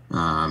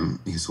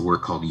 He has a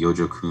work called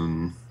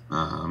Yojokun,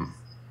 Um,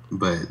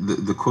 but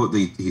the quote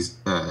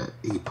that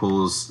he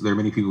pulls, there are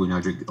many people who now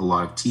drink a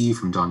lot of tea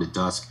from dawn to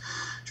dusk.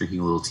 Drinking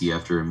a little tea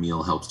after a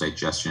meal helps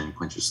digestion and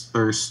quenches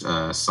thirst.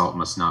 Salt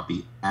must not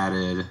be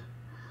added,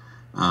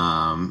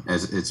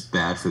 as it's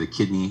bad for the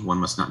kidney. One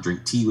must not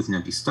drink tea with an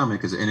empty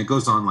stomach, and it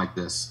goes on like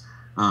this.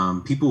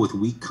 People with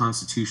weak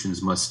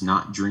constitutions must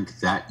not drink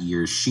that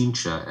year's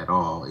shincha at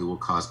all. It will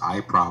cause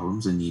eye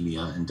problems,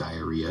 anemia, and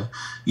diarrhea.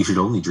 You should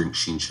only drink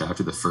shincha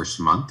after the first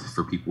month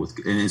for people with,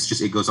 and it's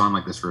just, it goes on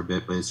like this for a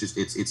bit, but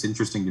it's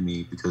interesting to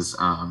me because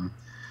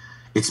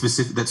it's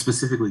specific, that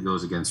specifically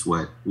goes against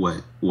what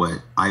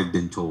I've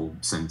been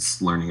told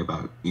since learning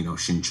about,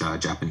 shincha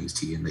Japanese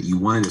tea, and that you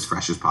want it as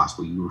fresh as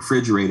possible. You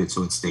refrigerate it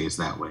so it stays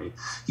that way.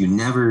 You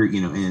never,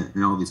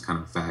 and all these kind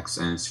of facts,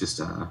 and it's just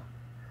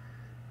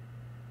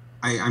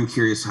I'm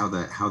curious how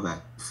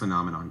that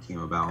phenomenon came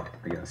about,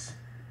 I guess.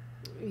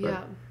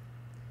 Yeah.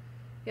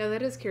 Yeah,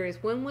 that is curious.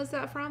 When was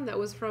that from? That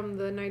was from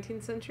the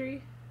 19th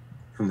century?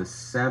 From the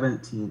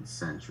 17th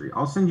century.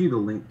 I'll send you the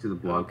link to the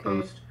blog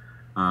post.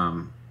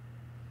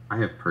 I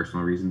have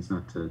personal reasons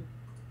not to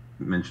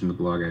mention the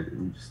blog.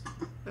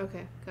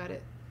 Okay, got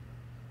it.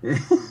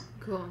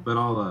 Cool. But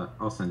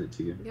I'll send it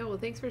to you. Yeah, well,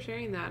 thanks for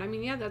sharing that. I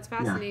mean, yeah, that's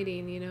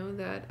fascinating,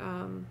 that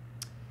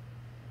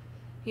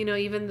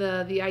even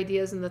the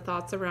ideas and the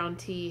thoughts around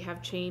tea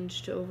have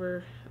changed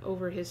over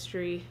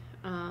history.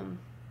 Don't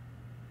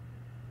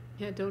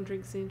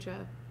drink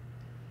sencha.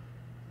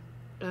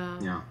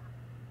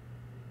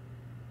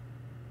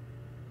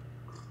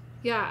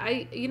 Yeah,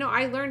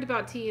 I learned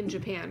about tea in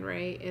Japan,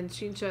 right? And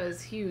shincha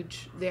is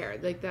huge there.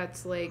 Like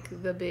that's like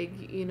the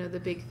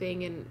big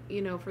thing, and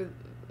for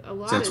a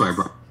lot. So that's why I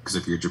brought, because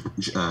of your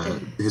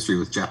history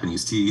with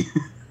Japanese tea.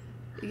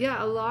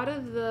 Yeah, a lot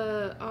of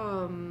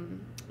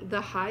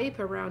the hype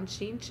around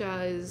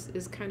shincha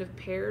is kind of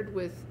paired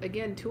with,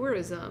 again,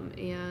 tourism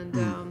and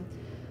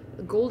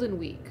Golden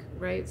Week,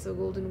 right? So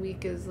Golden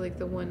Week is like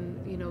the one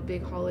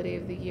big holiday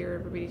of the year.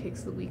 Everybody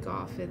takes the week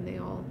off, and they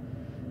all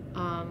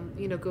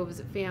go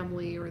visit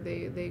family, or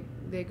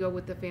they go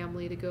with the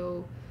family to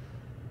go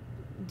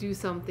do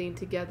something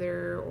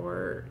together,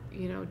 or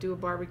do a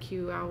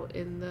barbecue out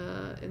in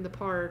the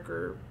park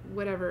or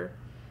whatever.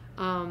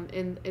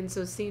 And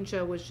so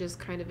sencha was just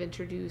kind of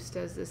introduced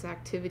as this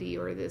activity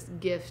or this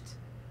gift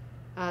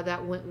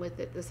that went with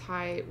it, this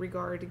high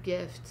regard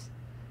gift.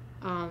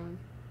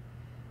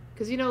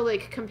 Because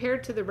like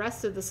compared to the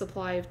rest of the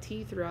supply of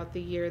tea throughout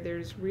the year,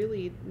 there's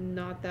really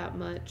not that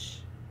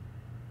much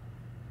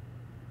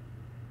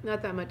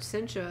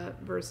sencha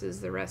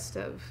versus the rest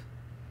of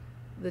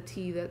the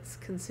tea that's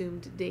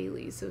consumed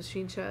daily. So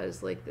shincha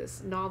is like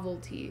this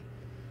novelty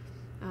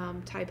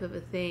type of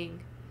a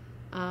thing.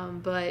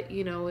 But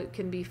it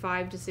can be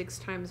 5 to 6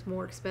 times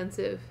more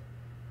expensive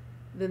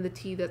than the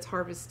tea that's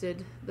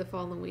harvested the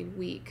following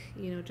week,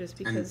 just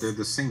because. And they're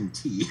the same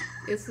tea.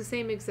 It's the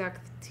same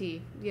exact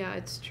tea. Yeah,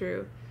 it's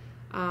true.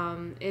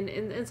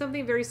 And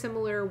something very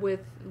similar with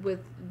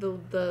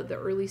the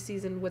early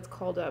season, what's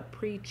called a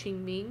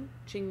pre-Qingming.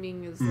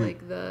 Qingming is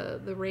like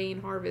the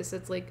rain harvest.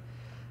 It's like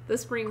the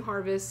spring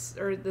harvest,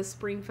 or the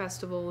spring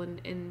festival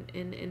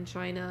in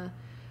China.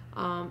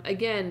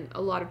 Again,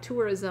 a lot of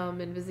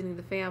tourism and visiting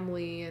the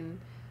family,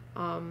 and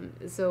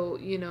so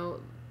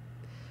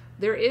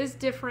there is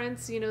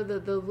difference.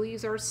 The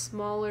leaves are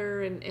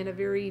smaller, and a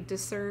very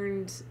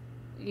discerned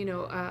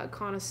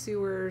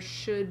connoisseur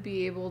should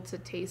be able to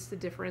taste the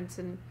difference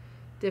and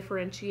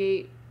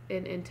differentiate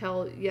and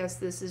tell, yes,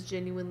 this is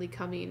genuinely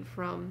coming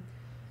from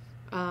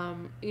a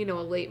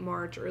late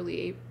March,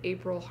 early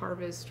April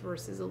harvest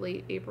versus a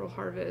late April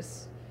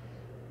harvest.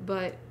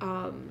 But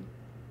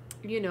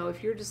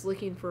if you're just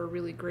looking for a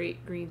really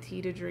great green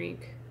tea to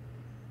drink,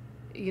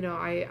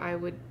 I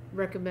would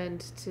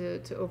recommend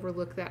to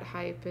overlook that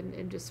hype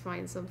and just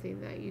find something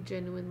that you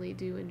genuinely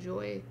do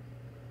enjoy.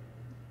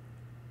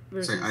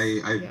 Versus, so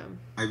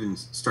I've been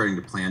starting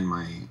to plan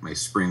my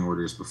spring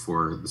orders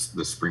before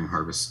the spring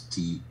harvest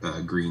tea,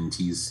 green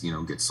teas,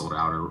 get sold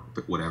out or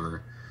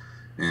whatever.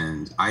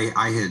 And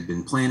I had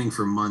been planning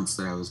for months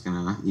that I was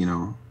gonna,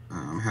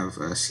 have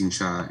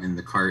shincha in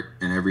the cart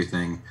and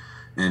everything.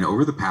 And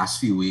over the past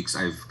few weeks,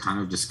 I've kind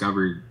of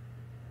discovered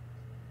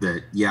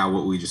that,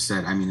 what we just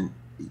said. I mean,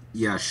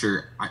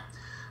 sure.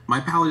 My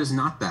palate is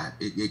not that.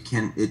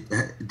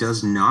 It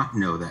does not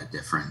know that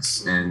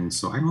difference. And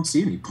so I don't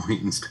see any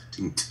point in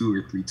spending 2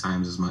 or 3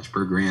 times as much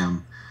per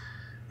gram,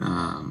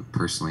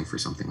 personally, for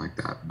something like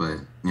that. But,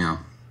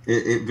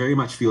 it very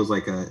much feels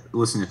like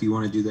listen, if you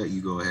want to do that,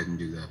 you go ahead and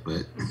do that.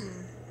 But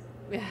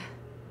yeah.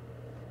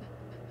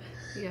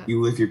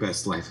 You live your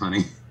best life,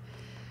 honey.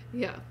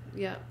 Yeah.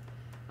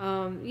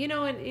 And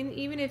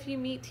even if you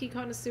meet tea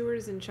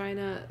connoisseurs in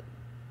China,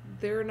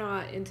 they're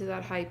not into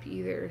that hype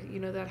either.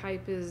 That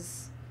hype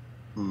is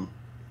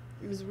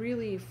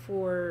really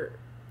for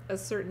a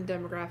certain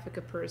demographic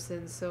of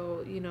person.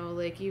 So,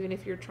 like, even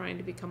if you're trying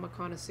to become a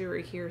connoisseur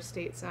here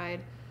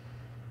stateside,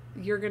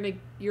 you're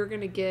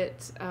gonna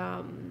get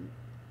a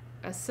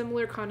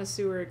similar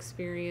connoisseur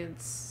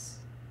experience,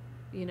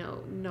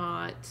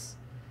 not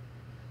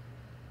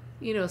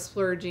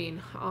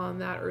splurging on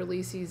that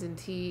early season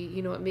tea.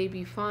 It may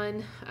be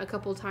fun a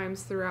couple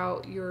times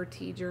throughout your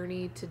tea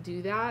journey to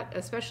do that,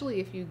 especially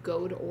if you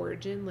go to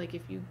Origin. Like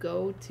if you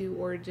go to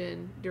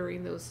Origin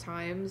during those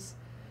times.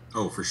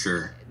 Oh, for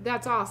sure.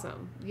 That's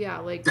awesome. Yeah,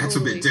 like that's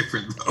totally, a bit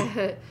different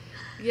though.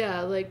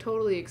 Yeah, like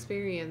totally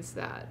experience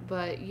that.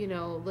 But,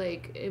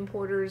 like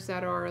importers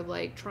that are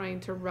like trying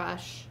to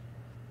rush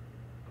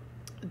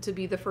to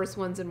be the first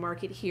ones in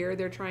market here,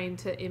 they're trying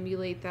to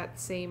emulate that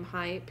same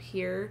hype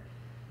here.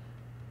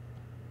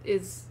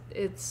 It's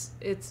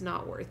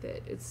not worth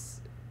it.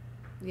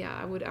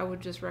 I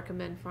would just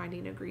recommend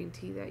finding a green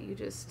tea that you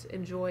just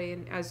enjoy,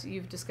 and as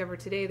you've discovered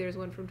today, there's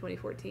one from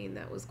 2014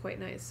 that was quite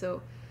nice.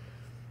 So,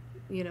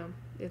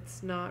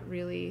 it's not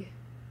really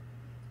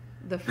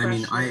the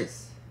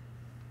freshness.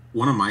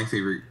 One of my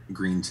favorite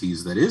green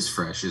teas that is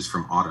fresh is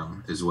from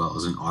autumn as well,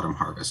 as an autumn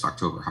harvest,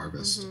 October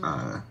harvest.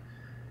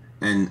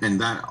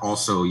 And that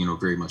also,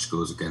 very much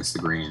goes against the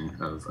grain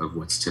of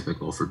what's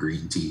typical for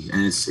green tea.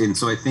 And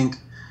so I think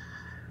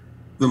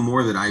the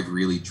more that I've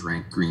really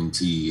drank green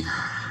tea,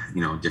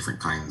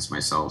 different kinds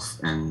myself,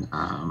 and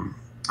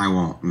I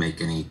won't make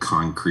any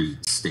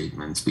concrete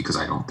statements because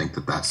I don't think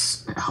that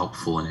that's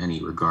helpful in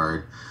any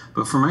regard.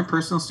 But from my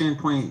personal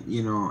standpoint,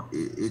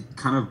 it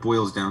kind of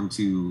boils down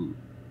to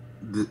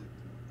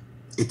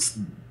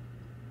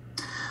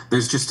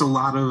there's just a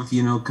lot of,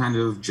 kind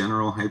of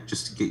general hype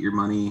just to get your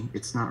money.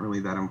 It's not really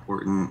that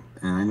important.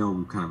 And I know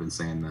we've kind of been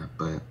saying that,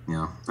 but,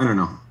 I don't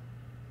know.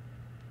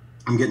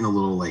 I'm getting a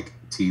little, like,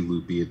 tea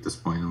loopy at this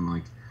point. I'm,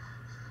 like,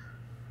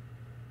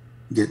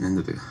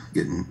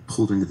 getting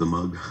pulled into the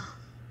mug.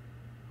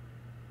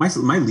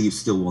 My leaves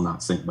still will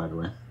not sink, by the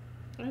way.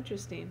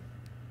 Interesting.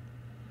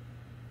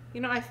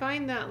 I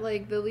find that,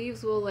 like, the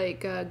leaves will,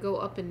 like, go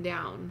up and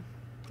down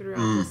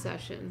throughout the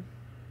session.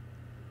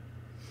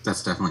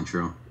 That's definitely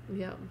true.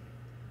 Yeah.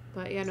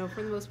 But, yeah, no,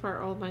 for the most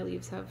part, all of my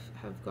leaves have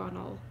gone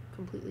all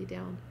completely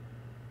down.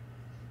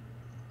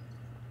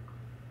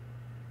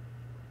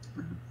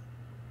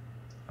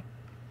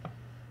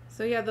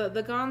 So, yeah,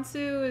 the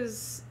Gansu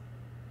is,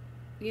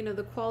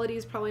 the quality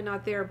is probably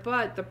not there,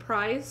 but the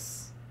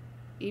price,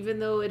 even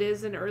though it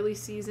is an early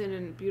season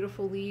and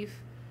beautiful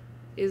leaf,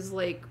 is,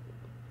 like,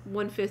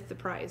 1/5 the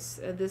price.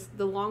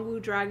 The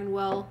Longwu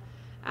Dragonwell,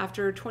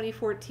 after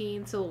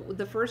 2014, so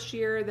the first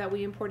year that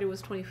we imported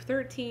was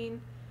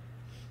 2013,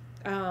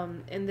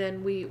 and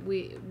then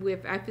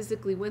I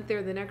physically went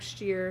there the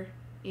next year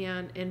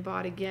and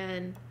bought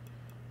again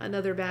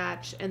another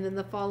batch, and then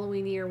the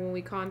following year when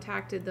we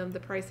contacted them, the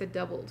price had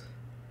doubled.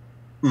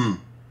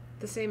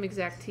 The same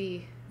exact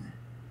tea,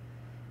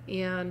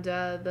 and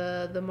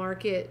the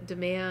market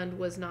demand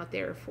was not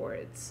there for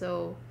it.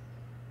 So,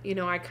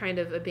 I kind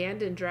of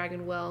abandoned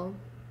Dragonwell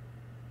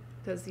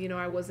because,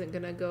 I wasn't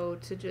going to go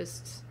to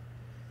just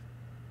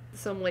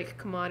some, like,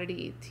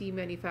 commodity tea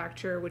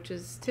manufacturer, which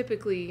is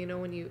typically,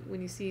 when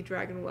you see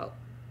Dragonwell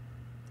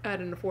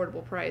at an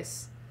affordable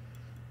price,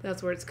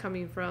 that's where it's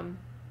coming from.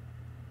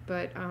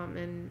 But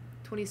in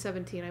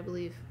 2017, I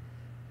believe,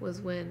 was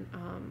when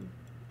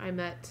I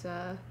met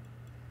the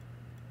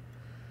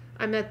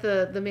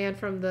man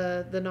from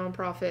the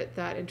nonprofit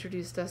that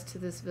introduced us to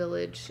this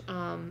village,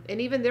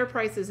 and even their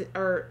prices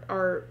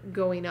are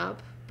going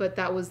up, but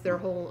that was their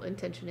whole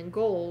intention and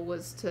goal,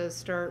 was to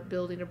start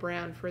building a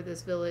brand for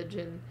this village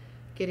and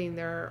getting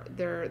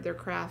their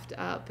craft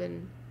up.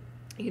 And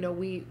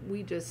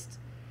we just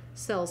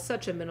sell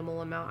such a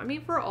minimal amount. I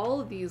mean, for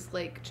all of these,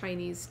 like,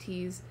 Chinese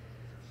teas,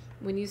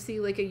 when you see,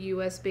 like, a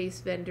US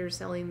based vendor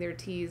selling their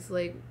teas,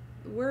 like,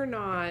 we're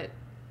not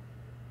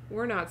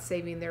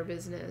saving their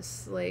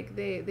business. Like,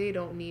 they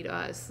don't need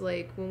us.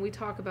 Like, when we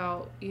talk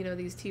about,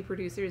 these tea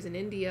producers in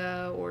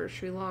India or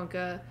Sri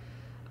Lanka,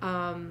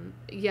 the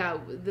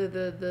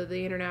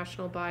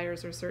international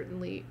buyers are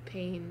certainly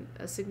paying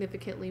a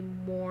significantly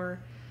more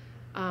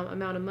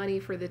amount of money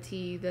for the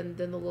tea than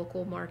the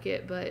local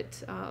market.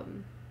 But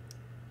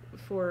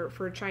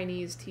for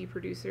Chinese tea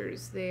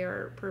producers, they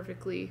are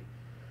perfectly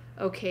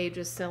okay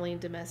just selling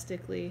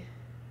domestically.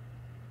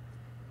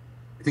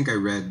 I think I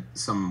read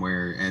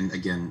somewhere, and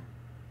again,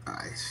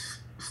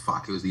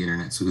 it was the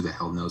internet, so who the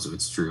hell knows if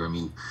it's true? I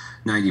mean,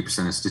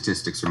 90% of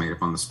statistics are made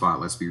up on the spot.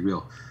 Let's be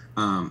real.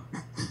 But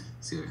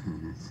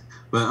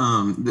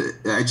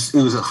it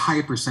was a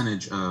high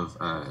percentage of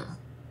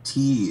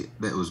tea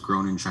that was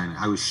grown in China.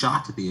 I was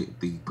shocked at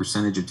the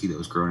percentage of tea that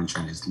was grown in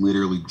China is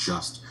literally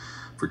just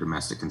for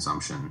domestic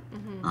consumption.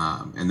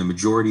 And the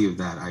majority of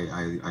that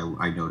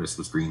I noticed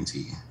was green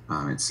tea,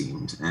 it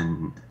seemed.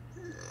 And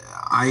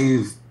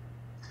I've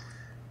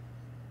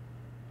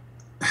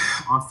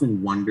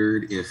often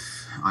wondered if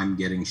I'm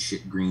getting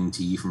shit green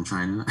tea from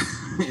China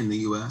in the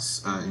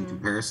U.S. In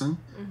comparison.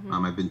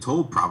 I've been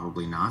told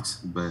probably not,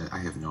 but I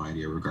have no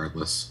idea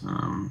regardless.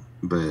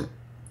 But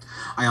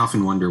I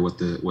often wonder what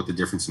the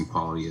difference in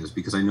quality is,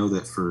 because I know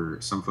that for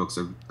some folks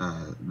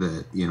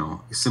that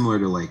similar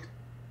to, like,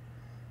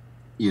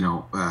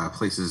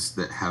 places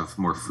that have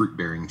more fruit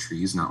bearing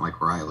trees, not like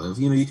where I live.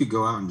 You could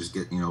go out and just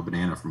get, a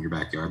banana from your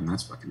backyard, and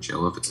that's fucking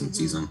chill if it's in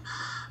season.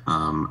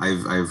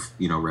 I've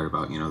read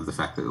about, the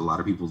fact that a lot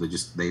of people, they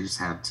just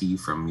have tea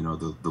from,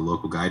 the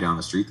local guy down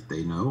the street that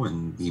they know,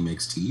 and he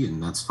makes tea,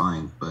 and that's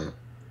fine. But,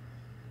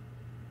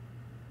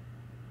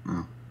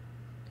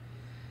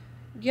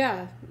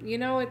 yeah,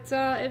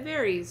 it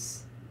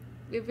varies.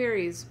 It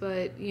varies,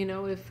 but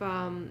if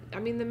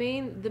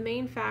the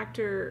main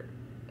factor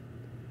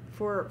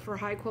for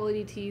high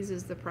quality teas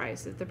is the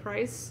price. If the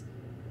price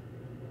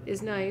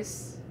is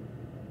nice,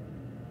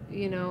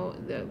 you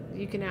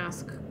can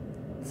ask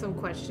some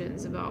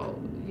questions about,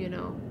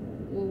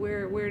 well,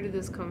 where did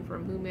this come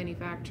from? Who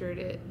manufactured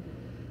it?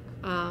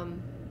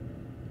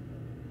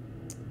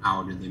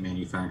 how did they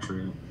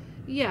manufacture it?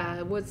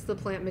 Yeah, what's the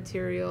plant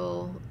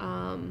material?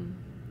 And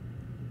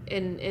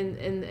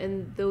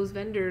those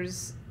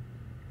vendors,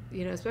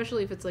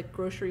 especially if it's like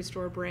grocery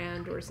store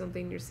brand or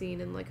something you're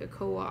seeing in like a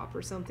co-op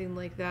or something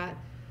like that,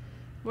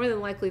 more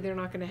than likely they're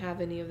not going to have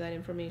any of that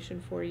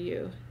information for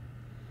you.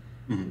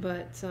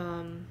 But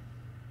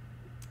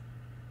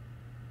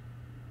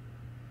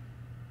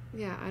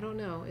yeah, I don't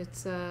know.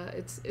 It's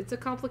a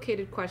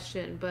complicated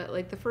question, but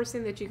like the first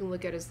thing that you can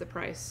look at is the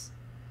price.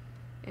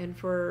 And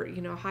for,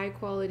 high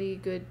quality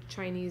good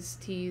Chinese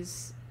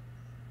teas,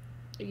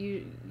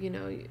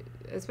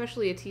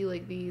 especially a tea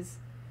like these,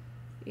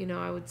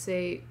 I would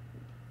say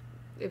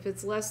if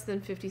it's less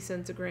than 50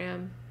 cents a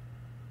gram,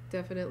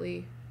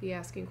 definitely be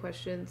asking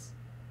questions.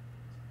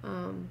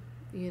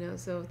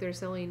 So if they're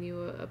selling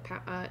you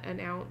an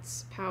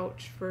ounce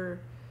pouch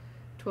for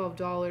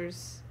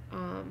 $12,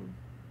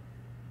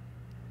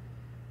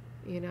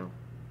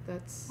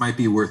 that's might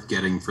be worth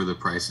getting for the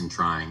price and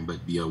trying,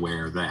 but be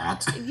aware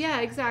that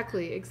yeah,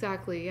 exactly.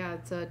 Yeah,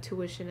 it's a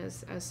tuition,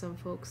 as some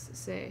folks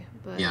say,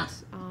 but yeah,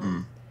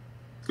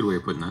 good way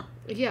of putting that.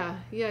 Yeah.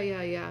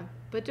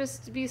 But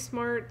just be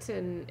smart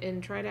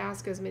and try to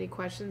ask as many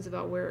questions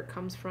about where it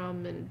comes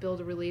from and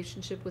build a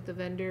relationship with the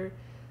vendor.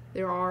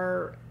 There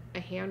are a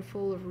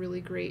handful of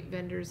really great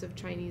vendors of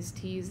Chinese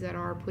teas that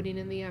are putting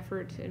in the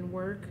effort and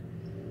work.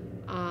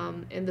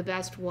 And the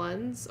best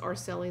ones are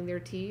selling their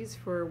teas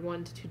for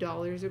 $1 to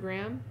 $2 a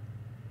gram.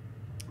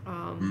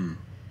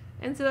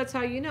 And so that's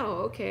how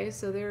okay,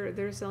 so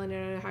they're selling it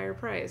at a higher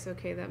price.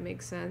 Okay, that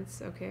makes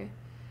sense. Okay.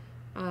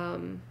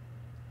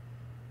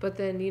 But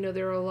then,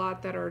 there are a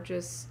lot that are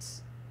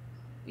just,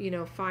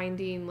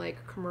 finding like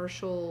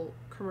commercial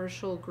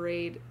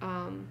grade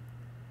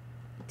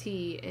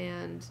tea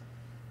and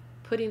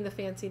putting the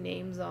fancy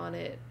names on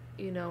it,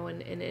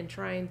 and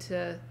trying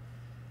to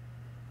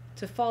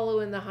follow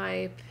in the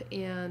hype,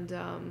 and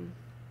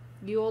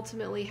you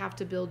ultimately have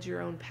to build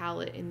your own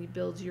palate and you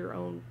build your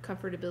own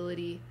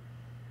comfortability,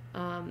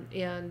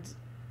 and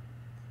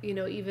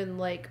even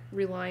like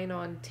relying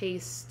on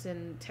taste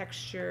and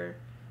texture,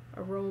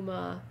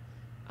 aroma,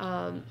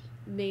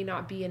 may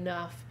not be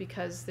enough,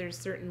 because there's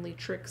certainly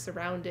tricks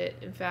around it.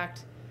 In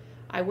fact,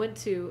 I went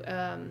to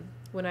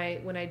when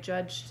I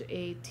judged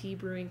a tea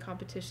brewing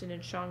competition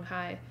in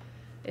Shanghai.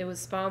 It was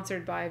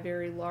sponsored by a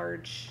very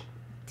large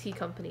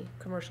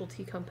commercial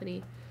tea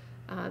company,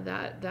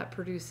 that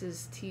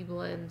produces tea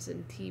blends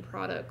and tea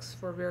products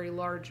for very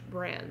large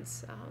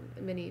brands,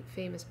 many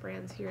famous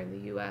brands here in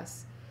the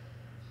U.S.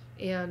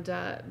 And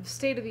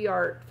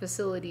state-of-the-art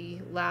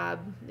facility lab.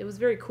 It was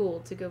very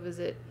cool to go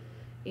visit.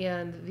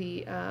 And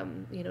the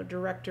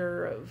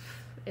director of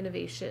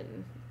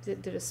innovation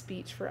did a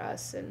speech for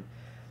us and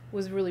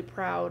was really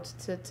proud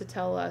to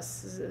tell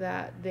us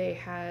that they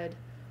had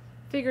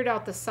figured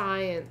out the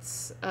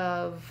science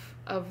of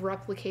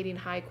replicating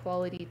high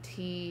quality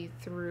tea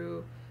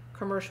through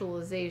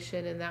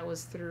commercialization, and that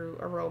was through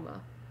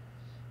aroma.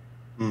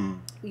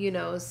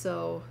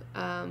 So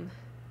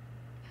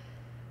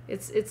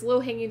it's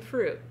low hanging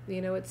fruit.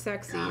 It's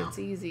sexy. Yeah. It's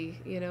easy.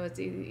 It's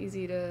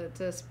easy to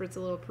spritz a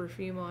little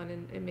perfume on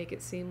and make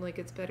it seem like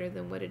it's better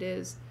than what it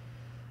is.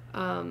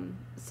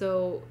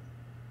 So,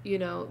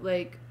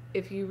 like,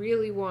 if you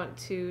really want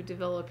to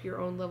develop your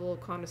own level of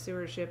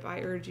connoisseurship, I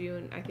urge you,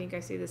 and I think I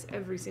say this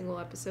every single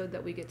episode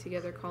that we get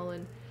together,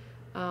 Colin,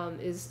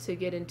 is to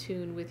get in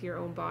tune with your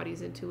own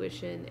body's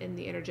intuition and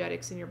the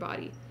energetics in your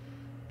body.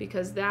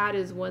 Because that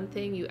is one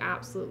thing you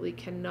absolutely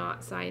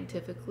cannot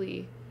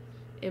scientifically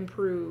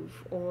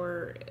improve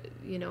or,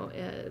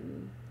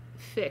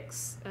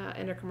 fix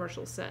in a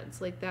commercial sense.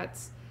 Like,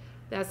 that's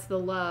the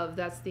love,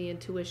 that's the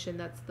intuition,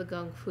 that's the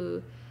gung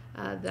fu.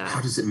 How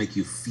does it make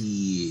you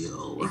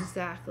feel?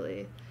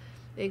 Exactly.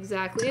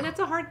 And it's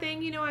a hard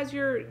thing, as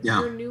you're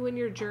new in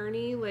your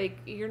journey. Like,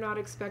 you're not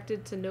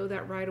expected to know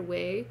that right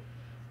away.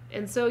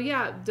 And so,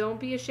 don't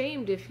be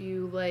ashamed if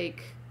you,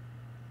 like,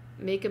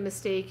 make a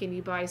mistake and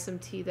you buy some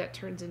tea that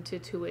turns into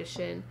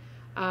tuition.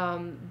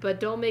 But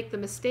don't make the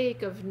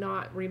mistake of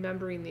not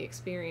remembering the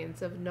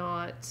experience, of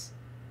not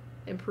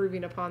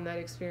improving upon that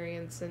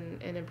experience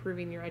and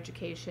improving your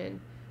education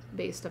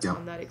based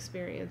upon that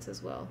experience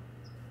as well.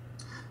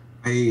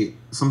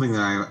 Something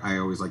that I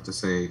always like to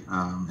say,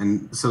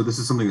 and so this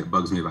is something that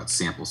bugs me about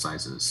sample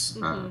sizes,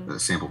 Mm-hmm.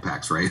 sample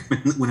packs, right?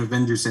 When a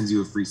vendor sends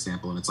you a free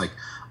sample and it's like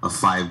a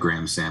 5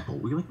 gram sample,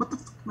 we're like, what the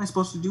fuck am I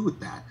supposed to do with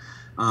that?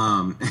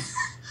 Um,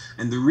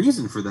 and the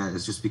reason for that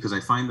is just because I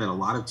find that a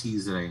lot of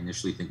teas that I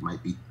initially think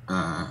might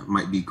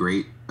be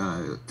great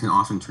can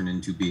often turn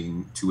into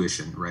being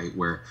tuition, right?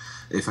 Where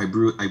if I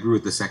brew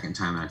it the second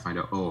time and I find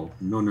out, oh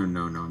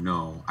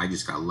no, I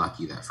just got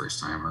lucky that first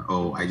time, or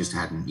oh, I just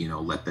Mm-hmm.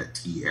 hadn't let that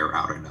tea air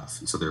out enough,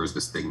 and so there was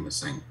this thing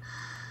missing.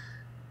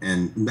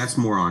 And that's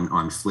more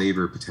on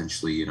flavor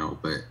potentially,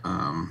 but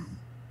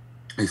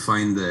I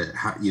find that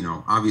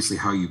obviously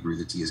how you brew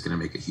the tea is going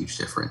to make a huge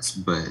difference,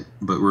 but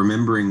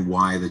remembering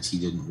why the tea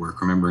didn't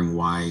work, remembering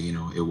why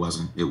it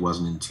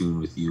wasn't in tune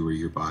with you or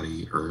your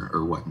body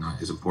or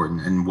whatnot is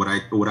important. And what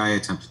I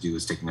attempt to do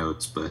is take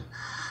notes, but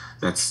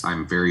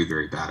I'm very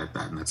very bad at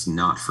that, and that's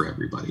not for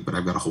everybody. But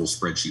I've got a whole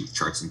spreadsheet with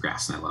charts and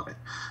graphs, and I love it.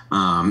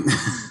 Um,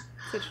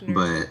 Such a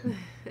nerd.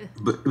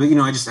 but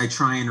I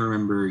try and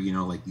remember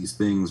like these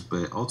things,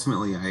 but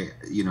ultimately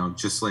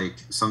just like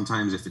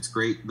sometimes if it's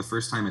great the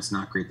first time, it's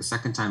not great the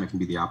second time, it can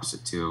be the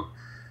opposite too.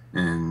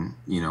 And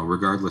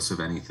regardless of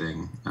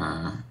anything,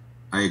 I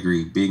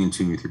agree, being in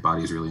tune with your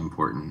body is really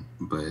important,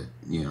 but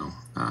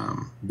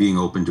being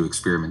open to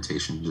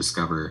experimentation to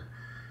discover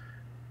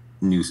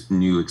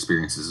new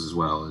experiences as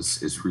well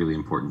is really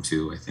important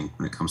too, I think,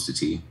 when it comes to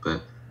tea.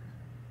 But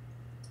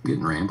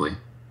getting rambly.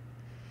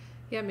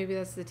 Yeah, maybe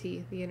that's the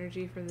tea, the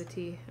energy from the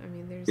tea. I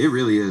mean, It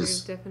really there's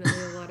is. definitely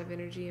a lot of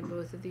energy in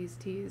both of these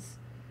teas.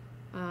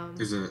 Um,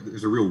 There's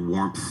a real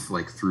warmth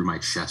like through my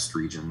chest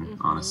region,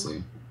 hmm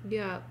honestly.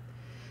 Yeah,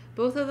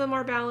 both of them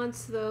are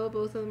balanced though.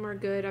 Both of them are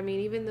good. I mean,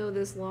 even though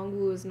this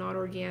Longwu is not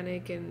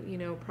organic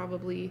and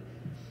probably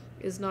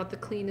is not the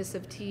cleanest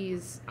of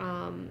teas,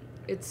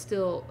 it's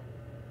still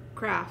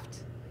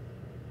craft.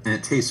 And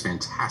it tastes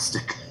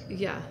fantastic.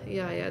 Yeah.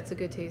 It's a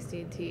good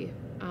tasting tea.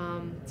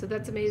 So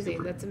that's amazing.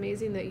 Super. That's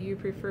amazing that you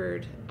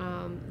preferred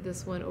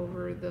this one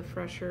over the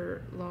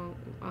fresher long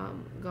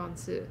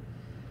Gansu.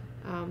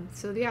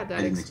 So yeah, I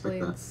didn't expect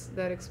that.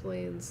 that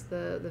explains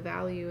the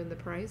value and the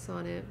price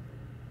on it.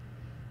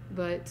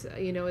 But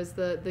is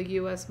the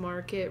U.S.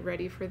 market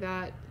ready for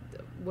that?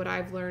 What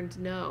I've learned,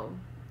 no.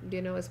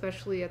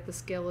 Especially at the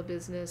scale of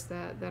business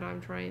that I'm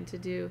trying to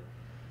do,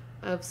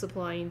 of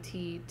supplying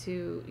tea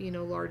to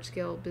large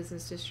scale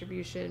business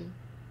distribution.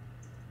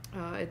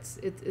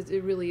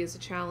 It really is a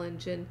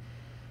challenge, and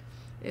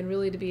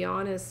really, to be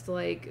honest,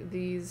 like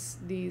these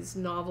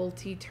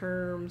novelty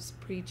terms,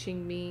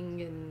 preaching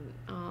Ming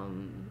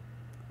and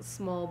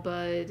small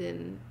bud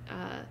and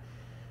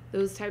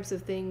those types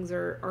of things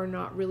are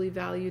not really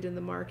valued in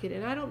the market,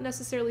 and I don't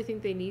necessarily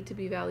think they need to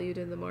be valued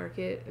in the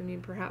market. I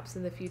mean, perhaps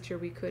in the future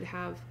we could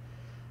have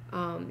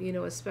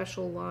a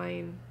special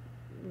line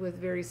with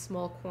very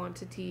small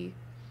quantity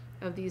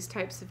of these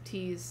types of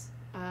teas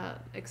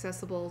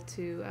accessible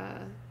to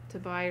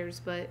buyers,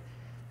 but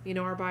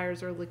our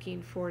buyers are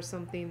looking for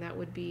something that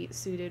would be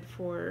suited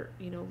for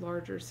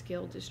larger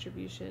scale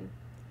distribution.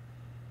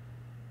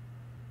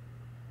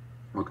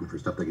 Looking for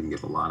stuff they can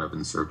get a lot of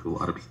and serve to a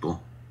lot of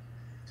people.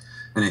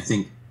 And I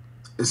think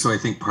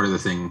part of the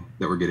thing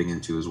that we're getting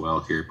into as well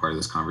here, part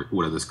of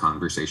what this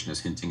conversation is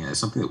hinting at, is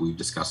something that we've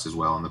discussed as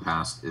well in the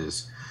past,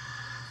 is,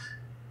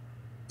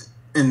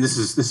 and this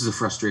is a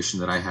frustration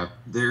that I have.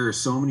 There are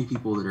so many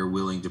people that are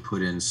willing to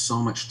put in so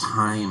much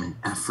time and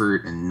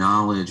effort and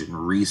knowledge and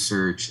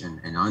research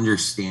and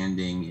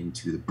understanding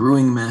into the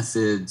brewing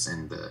methods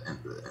and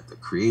the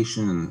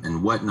creation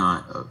and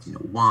whatnot of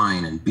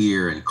wine and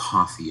beer and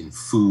coffee and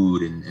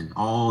food and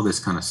all this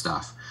kind of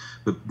stuff.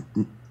 But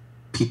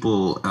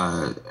people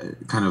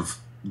kind of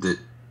that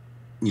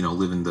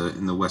live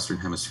in the Western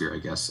Hemisphere, I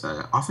guess,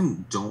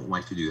 often don't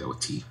like to do that with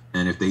tea.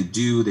 And if they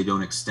do, they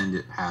don't extend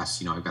it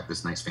past. I've got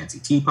this nice fancy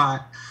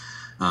teapot,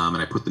 and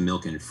I put the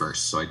milk in it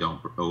first, so I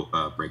don't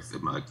break the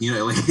mug.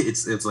 Like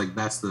it's like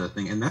that's the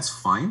thing, and that's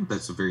fine.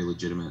 That's a very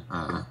legitimate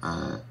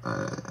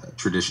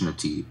tradition of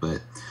tea.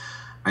 But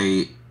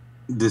I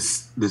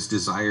this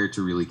desire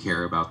to really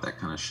care about that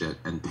kind of shit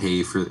and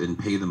pay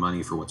the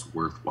money for what's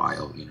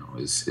worthwhile,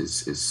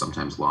 is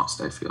sometimes lost,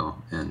 I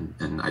feel. And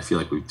I feel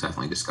like we've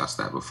definitely discussed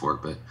that before,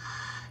 but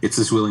it's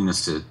this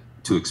willingness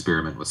to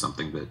experiment with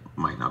something that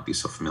might not be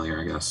so familiar,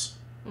 I guess.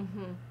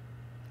 Mm-hmm.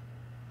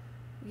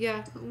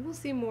 Yeah, we'll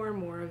see more and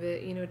more of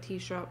it. Tea Hmm.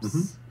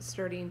 shops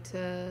starting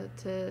to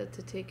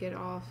take it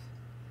off,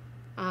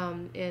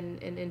 and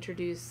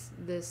introduce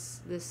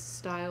this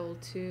style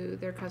to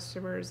their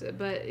customers.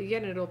 But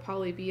again, it'll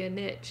probably be a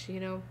niche.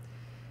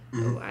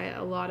 Hmm.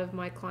 A lot of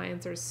my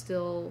clients are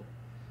still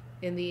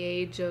in the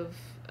age of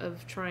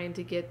trying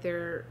to get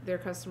their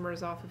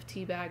customers off of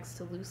tea bags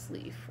to loose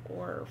leaf,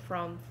 or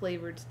from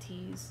flavored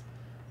teas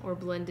or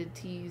blended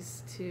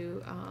teas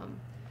to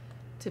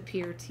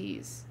pure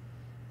teas.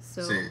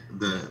 So Say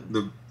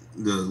yeah.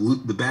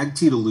 the bag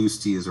tea to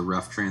loose tea is a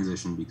rough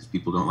transition because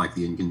people don't like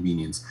the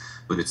inconvenience,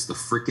 but it's the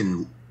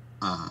frickin'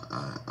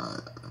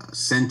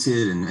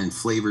 scented and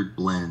flavored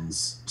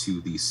blends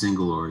to the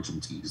single origin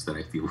teas that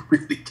I feel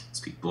really gets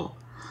people.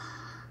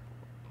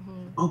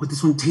 Oh, but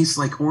this one tastes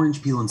like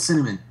orange peel and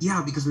cinnamon.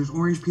 Yeah, because there's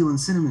orange peel and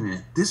cinnamon in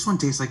it. This one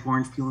tastes like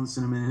orange peel and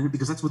cinnamon in it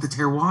because that's what the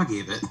terroir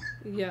gave it.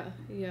 Yeah.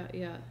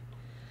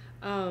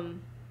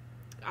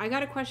 I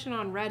got a question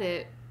on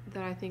Reddit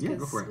that I think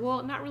go for it.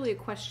 well, not really a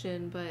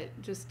question, but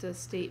just a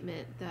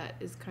statement that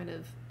is kind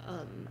of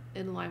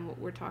in line with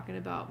what we're talking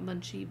about.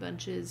 Munchie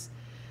Bunches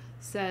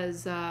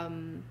says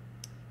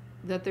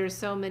that there's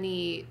so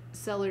many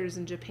sellers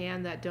in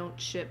Japan that don't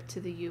ship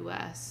to the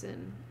U.S.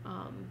 and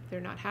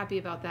they're not happy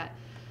about that.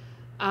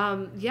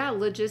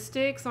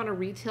 Logistics on a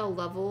retail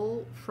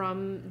level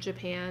from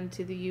Japan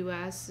to the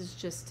U.S. is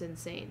just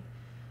insane.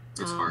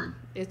 It's hard.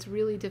 It's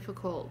really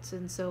difficult,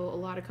 and so a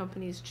lot of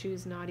companies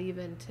choose not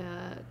even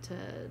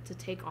to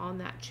take on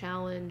that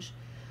challenge,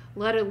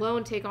 let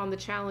alone take on the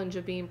challenge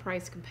of being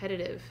price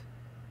competitive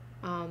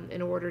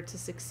in order to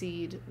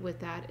succeed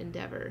with that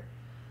endeavor.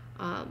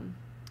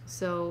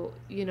 So,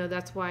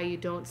 that's why you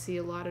don't see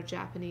a lot of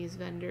Japanese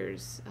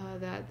vendors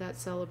that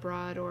sell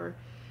abroad or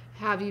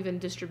have even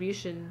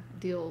distribution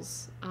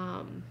deals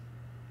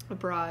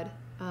abroad.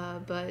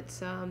 And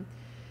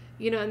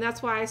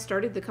that's why I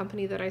started the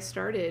company that I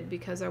started,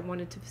 because I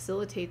wanted to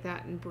facilitate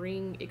that and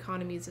bring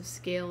economies of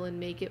scale and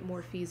make it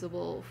more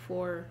feasible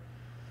for,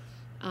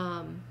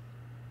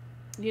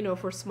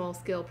 for small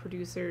scale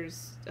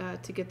producers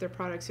to get their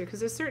products here.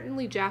 Because there's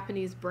certainly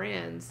Japanese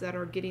brands that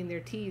are getting their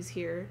teas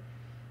here,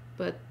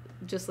 but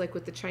just like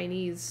with the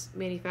Chinese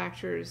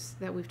manufacturers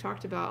that we've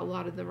talked about, a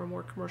lot of them are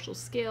more commercial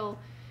scale,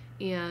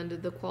 and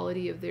the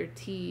quality of their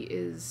tea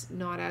is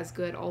not as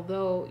good.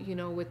 Although,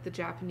 with the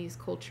Japanese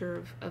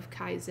culture of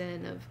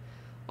Kaizen, of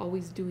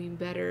always doing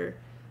better,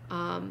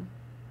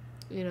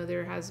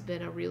 there has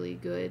been a really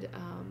good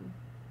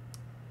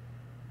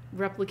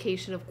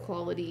replication of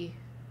quality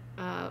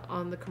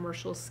on the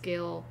commercial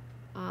scale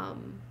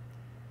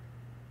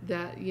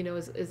that,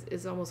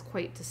 is almost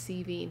quite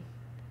deceiving,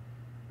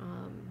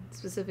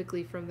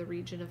 specifically from the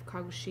region of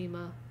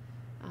Kagoshima,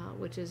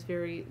 which is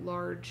very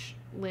large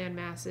land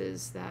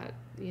masses that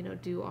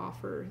do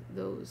offer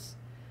those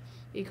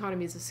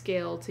economies of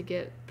scale to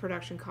get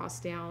production costs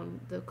down.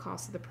 The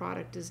cost of the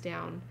product is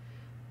down,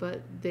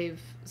 but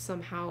they've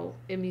somehow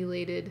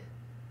emulated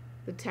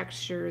the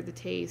texture, the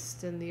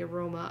taste, and the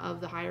aroma of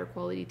the higher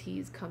quality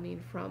teas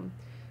coming from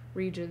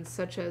regions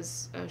such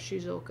as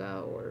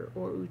Shizuoka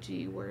or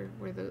Uji, where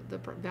the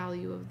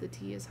value of the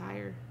tea is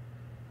higher.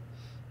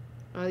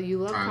 You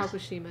love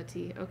Kagoshima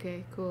tea.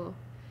 Okay, cool.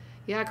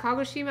 Yeah,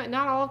 Kagoshima,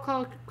 not all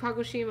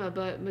Kagoshima,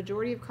 but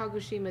majority of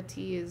Kagoshima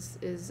tea is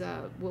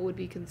what would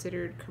be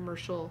considered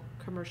commercial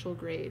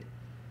grade.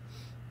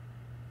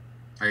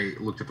 I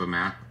looked up a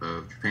map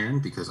of Japan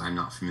because I'm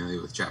not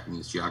familiar with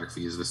Japanese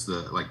geography. Is this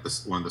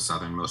one of the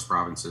southernmost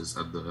provinces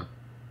of the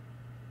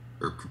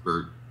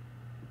or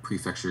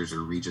prefectures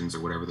or regions or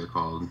whatever they're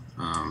called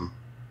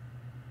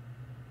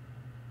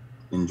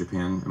in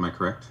Japan? Am I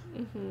correct?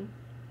 Mm-hmm.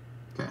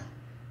 Okay.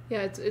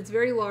 Yeah, it's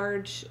very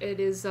large. It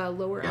is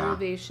lower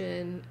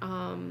elevation.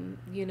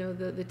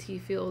 The tea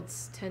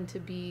fields tend to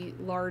be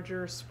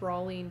larger,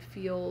 sprawling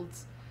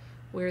fields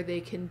where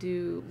they can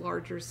do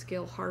larger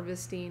scale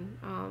harvesting,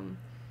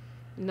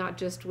 not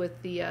just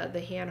with the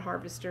hand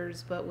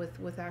harvesters, but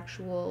with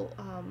actual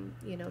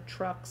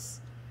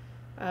trucks.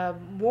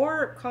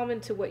 More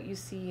common to what you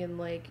see in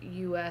like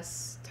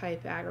U.S.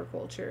 type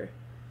agriculture.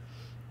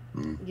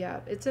 Yeah,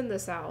 it's in the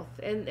south,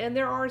 and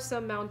there are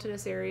some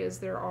mountainous areas.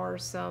 There are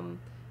some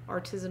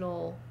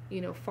artisanal,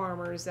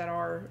 farmers that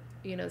are,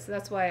 so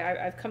that's why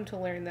I've come to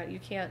learn that you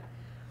can't,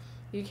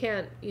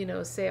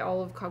 say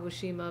all of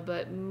Kagoshima,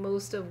 but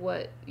most of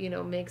what,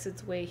 makes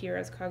its way here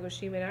as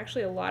Kagoshima, and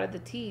actually a lot of the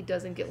tea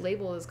doesn't get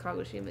labeled as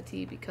Kagoshima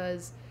tea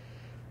because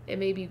it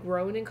may be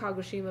grown in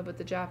Kagoshima, but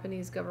the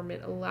Japanese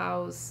government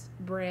allows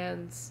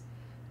brands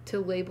to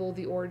label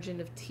the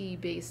origin of tea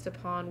based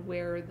upon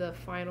where the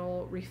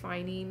final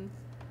refining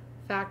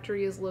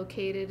factory is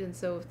located. And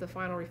so if the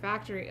final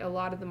refactory, a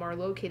lot of them are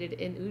located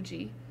in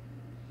Uji,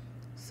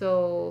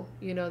 so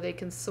they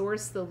can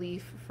source the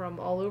leaf from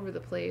all over the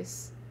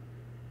place,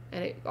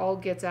 and it all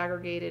gets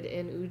aggregated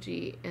in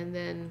Uji, and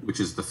then which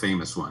is the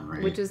famous one,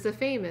 right? Which is the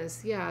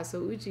famous, yeah.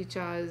 So Uji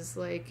cha is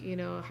like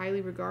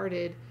highly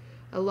regarded.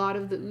 A lot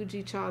of the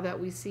Uji cha that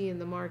we see in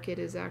the market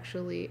is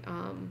actually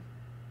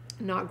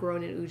not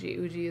grown in Uji.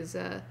 Uji is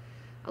a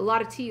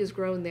lot of tea is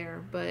grown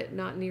there, but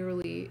not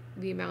nearly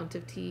the amount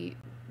of tea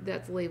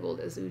that's labeled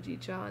as Uji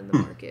cha in the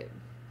market.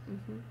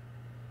 Mm-hmm.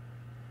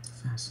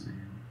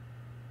 Fascinating.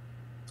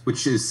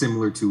 Which is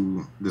similar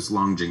to this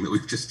Longjing that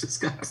we've just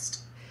discussed.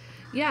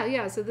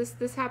 Yeah. So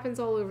this happens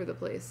all over the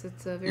place.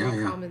 It's a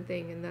very common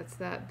thing, and that's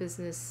that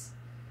business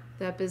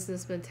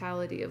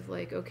mentality of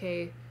like,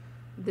 okay,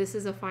 this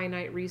is a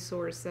finite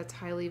resource that's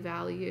highly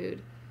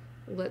valued.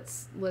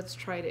 Let's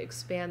try to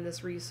expand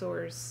this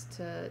resource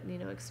to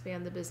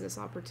expand the business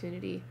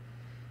opportunity.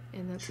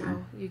 And that's how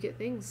you get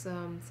things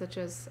such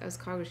as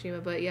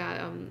Kagoshima. But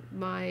yeah,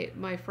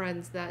 my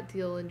friends that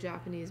deal in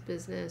Japanese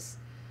business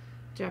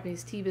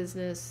Japanese tea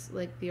business,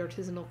 like the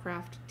artisanal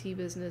craft tea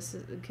business,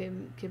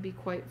 can be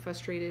quite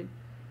frustrated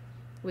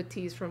with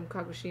teas from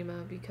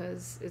Kagoshima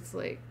because it's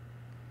like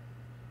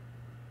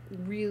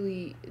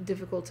really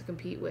difficult to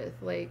compete with.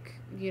 Like,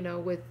 you know,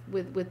 with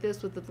the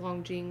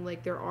Longjing,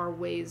 like there are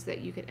ways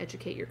that you can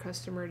educate your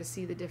customer to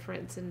see the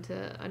difference and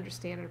to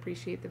understand and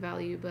appreciate the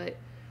value, but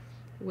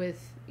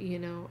with, you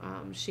know,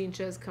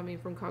 shinchas coming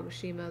from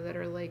Kagoshima that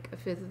are like a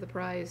fifth of the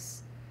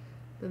price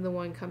than the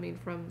one coming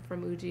from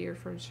Uji or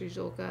from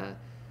Shizuoka,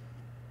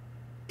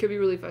 could be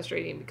really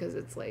frustrating because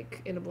it's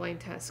like in a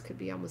blind test could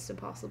be almost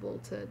impossible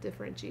to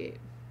differentiate.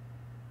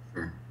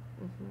 Sure.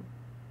 Mm-hmm.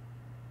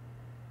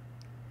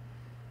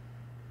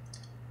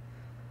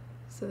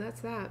 So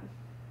that's that.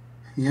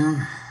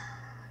 Yeah.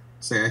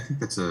 I think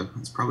that's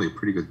probably a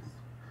pretty good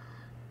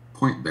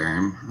point there.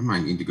 I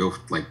might need to go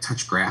like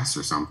touch grass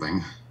or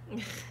something.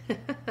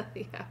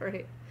 Yeah,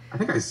 right. I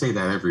think I say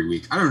that every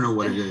week. I don't know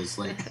what it is.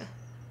 Like,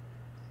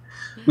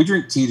 we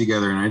drink tea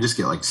together, and I just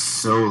get like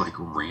so like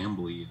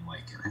rambly, and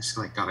like I just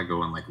like gotta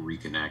go and like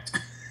reconnect.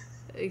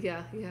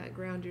 Yeah,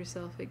 ground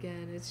yourself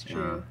again. It's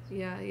true.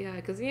 Yeah,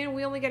 because you know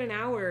we only get an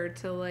hour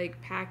to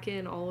like pack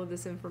in all of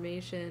this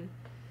information.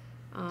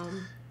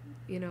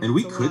 You know, and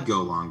we could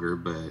go longer,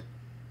 but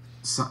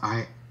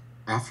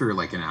after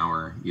like an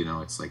hour, you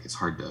know, it's like it's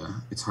hard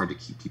to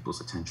keep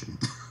people's attention.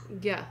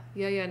 Yeah.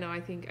 No,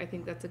 I think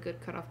that's a good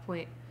cutoff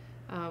point.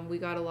 We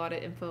got a lot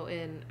of info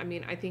in. I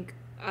mean, I think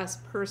us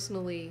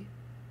personally,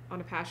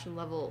 on a passion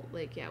level,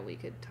 like yeah, we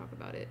could talk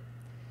about it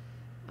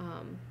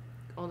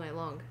all night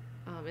long.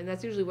 And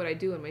that's usually what I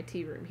do in my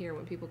tea room here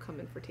when people come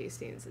in for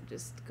tastings. It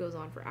just goes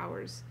on for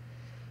hours.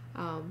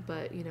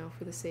 But you know,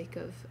 for the sake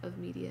of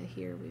media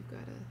here, we've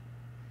got to.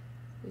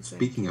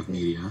 Speaking of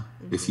media,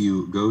 mm-hmm. If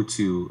you go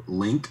to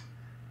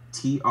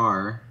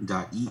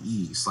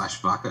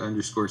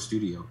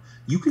linktr.ee/Vaka_studio,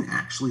 you can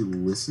actually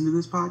listen to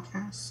this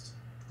podcast.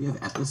 We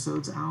have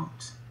episodes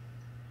out.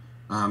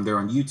 They're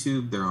on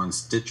YouTube. They're on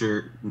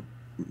Stitcher.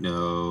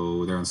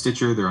 No, they're on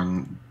Stitcher. They're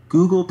on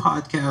Google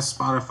Podcasts,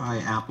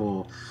 Spotify,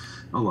 Apple,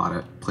 a lot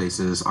of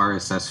places,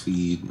 RSS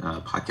feed,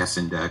 podcast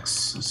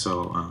index.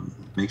 So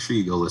make sure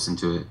you go listen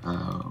to it.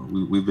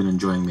 We've been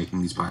enjoying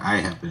making these. I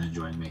have been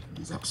enjoying making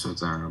these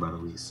episodes. I don't know about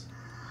Elise.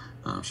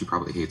 She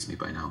probably hates me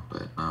by now,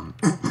 but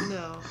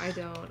no, I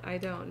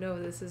don't.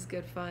 No, this is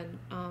good fun.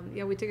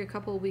 Yeah, we took a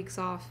couple of weeks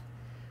off,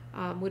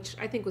 which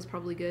I think was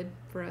probably good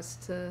for us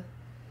to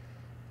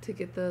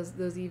get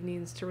those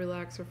evenings to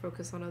relax or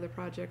focus on other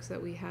projects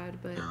that we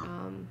had. But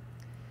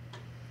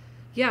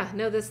yeah,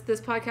 no, this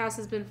podcast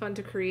has been fun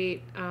to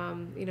create.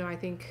 You know, I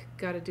think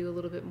got to do a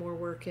little bit more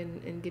work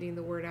in getting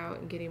the word out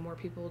and getting more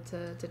people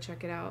to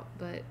check it out.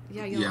 But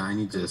yeah, I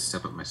need to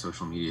step up my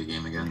social media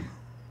game again.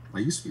 I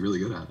used to be really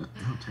good at it.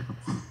 Oh, terrible.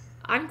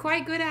 I'm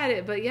quite good at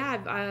it, but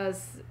yeah,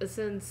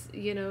 since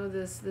you know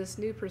this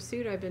new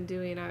pursuit I've been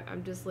doing,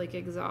 I'm just like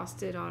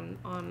exhausted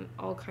on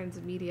all kinds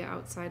of media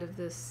outside of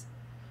this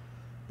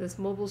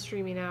mobile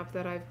streaming app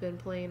that I've been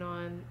playing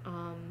on.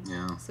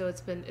 So it's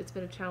been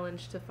a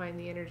challenge to find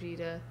the energy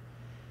to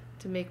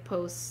make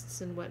posts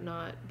and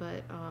whatnot.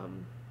 But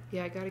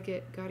yeah, I gotta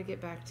get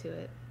back to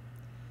it.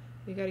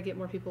 We gotta get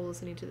more people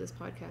listening to this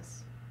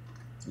podcast.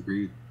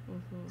 Agreed.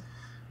 Mm-hmm.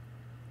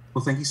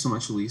 Well, thank you so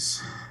much,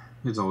 Elise.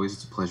 As always,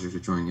 it's a pleasure to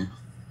join you.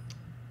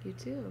 You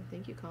too.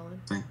 Thank you,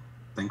 Colin.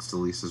 Thanks to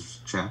Lisa's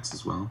chats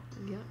as well.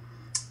 Yeah.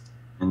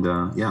 And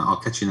yeah, I'll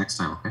catch you next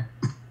time. Okay.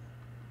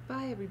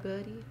 Bye,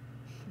 everybody.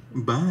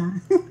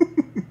 Bye.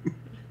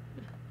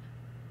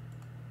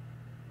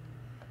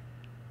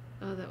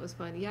 Oh, that was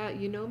fun. Yeah,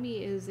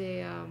 Yunomi is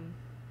a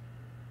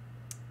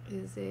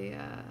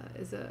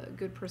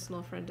good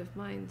personal friend of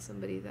mine.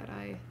 Somebody that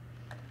I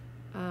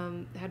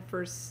had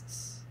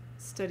first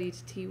studied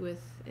tea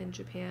with in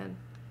Japan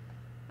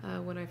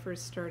when I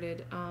first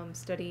started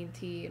studying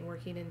tea and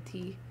working in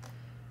tea.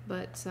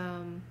 But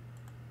I'm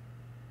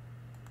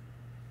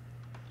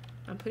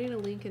putting a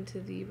link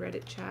into the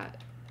Reddit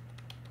chat.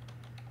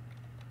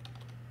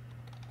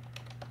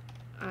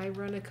 I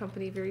run a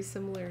company very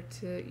similar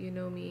to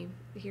Yunomi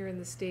here in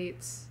the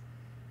States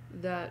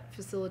that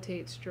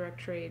facilitates direct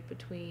trade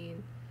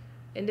between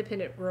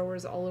independent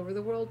growers all over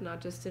the world,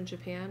 not just in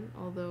Japan,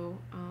 although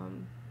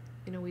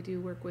you know, we do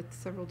work with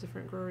several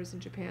different growers in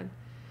Japan.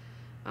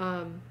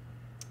 And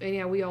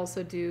yeah, we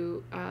also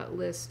do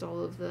list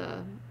all of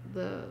the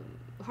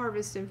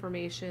harvest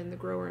information, the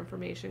grower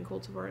information,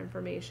 cultivar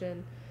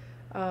information,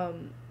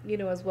 you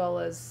know, as well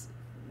as,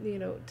 you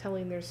know,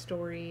 telling their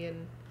story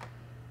and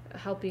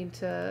helping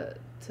to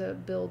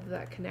build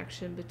that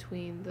connection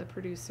between the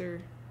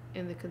producer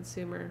and the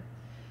consumer.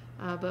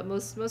 But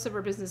most of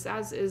our business,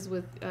 as is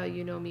with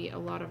Yunomi, a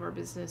lot of our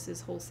business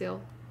is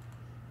wholesale,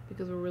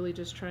 because we're really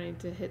just trying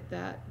to hit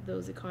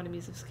those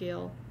economies of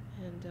scale.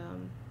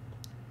 And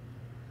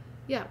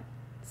yeah,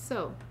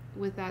 so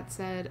with that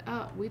said,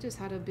 we just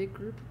had a big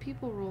group of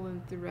people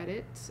rolling through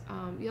Reddit.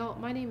 Y'all,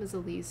 my name is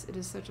Elise. It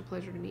is such a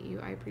pleasure to meet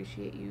you. I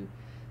appreciate you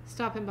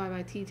stopping by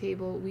my tea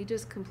table. We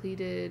just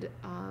completed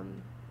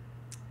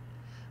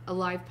a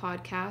live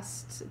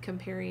podcast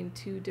comparing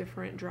 2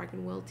 different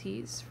Dragonwell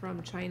teas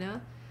from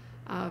China,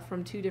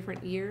 from 2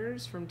 different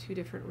years, from 2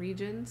 different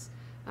regions.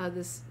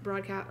 This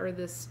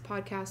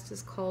podcast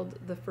is called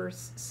The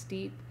First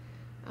Steep.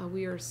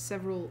 We are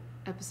several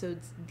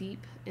episodes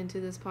deep into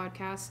this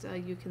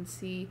podcast. You can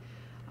see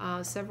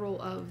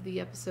several of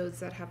the episodes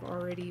that have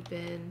already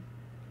been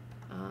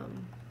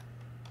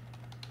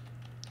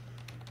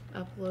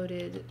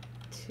uploaded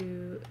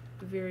to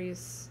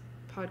various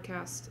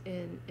podcast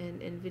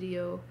and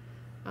video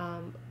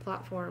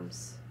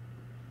platforms.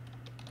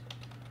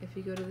 If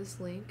you go to this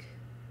link,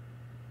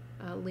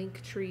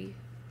 Linktree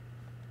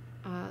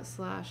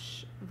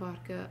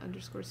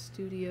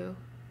 /vodka_studio,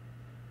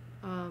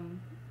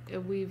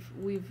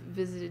 we've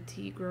visited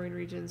tea growing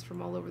regions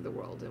from all over the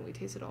world, and we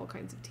tasted all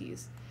kinds of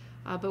teas.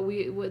 But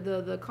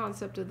the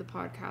concept of the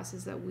podcast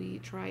is that we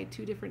try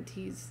 2 different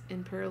teas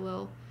in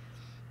parallel,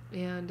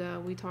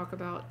 and we talk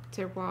about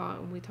terroir,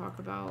 and we talk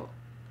about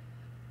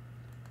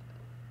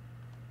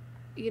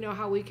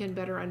how we can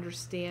better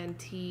understand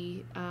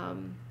tea,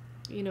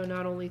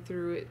 not only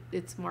through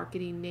its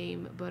marketing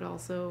name, but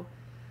also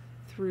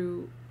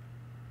through,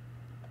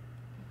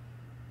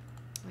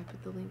 I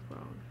put the link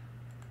wrong.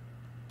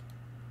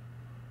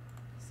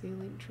 See,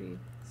 Linktree.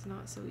 It's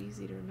not so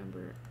easy to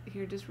remember.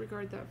 Here,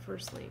 disregard that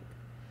first link.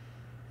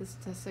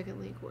 The second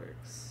link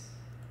works.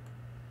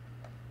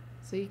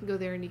 So you can go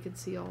there and you can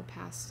see all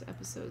past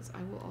episodes.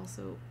 I will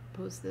also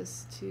post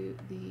this to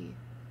the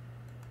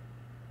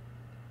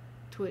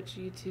Twitch,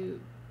 YouTube,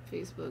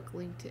 Facebook,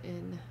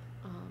 LinkedIn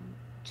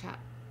chat.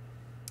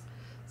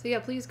 So yeah,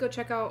 please go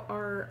check out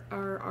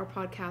our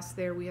podcast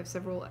there. We have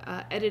several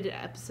edited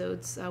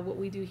episodes. What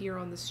we do here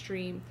on the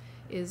stream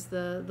is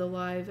the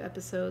live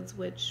episodes,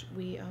 which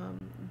we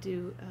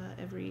do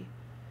every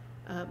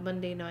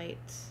Monday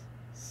night.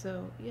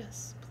 So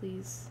yes,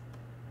 please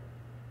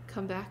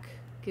come back,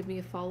 give me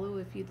a follow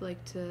if you'd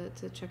like to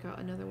check out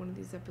another one of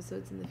these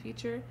episodes in the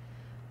future.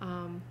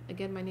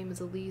 Again, my name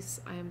is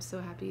Elise. I am so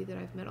happy that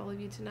I've met all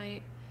of you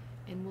tonight,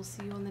 and we'll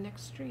see you on the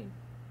next stream.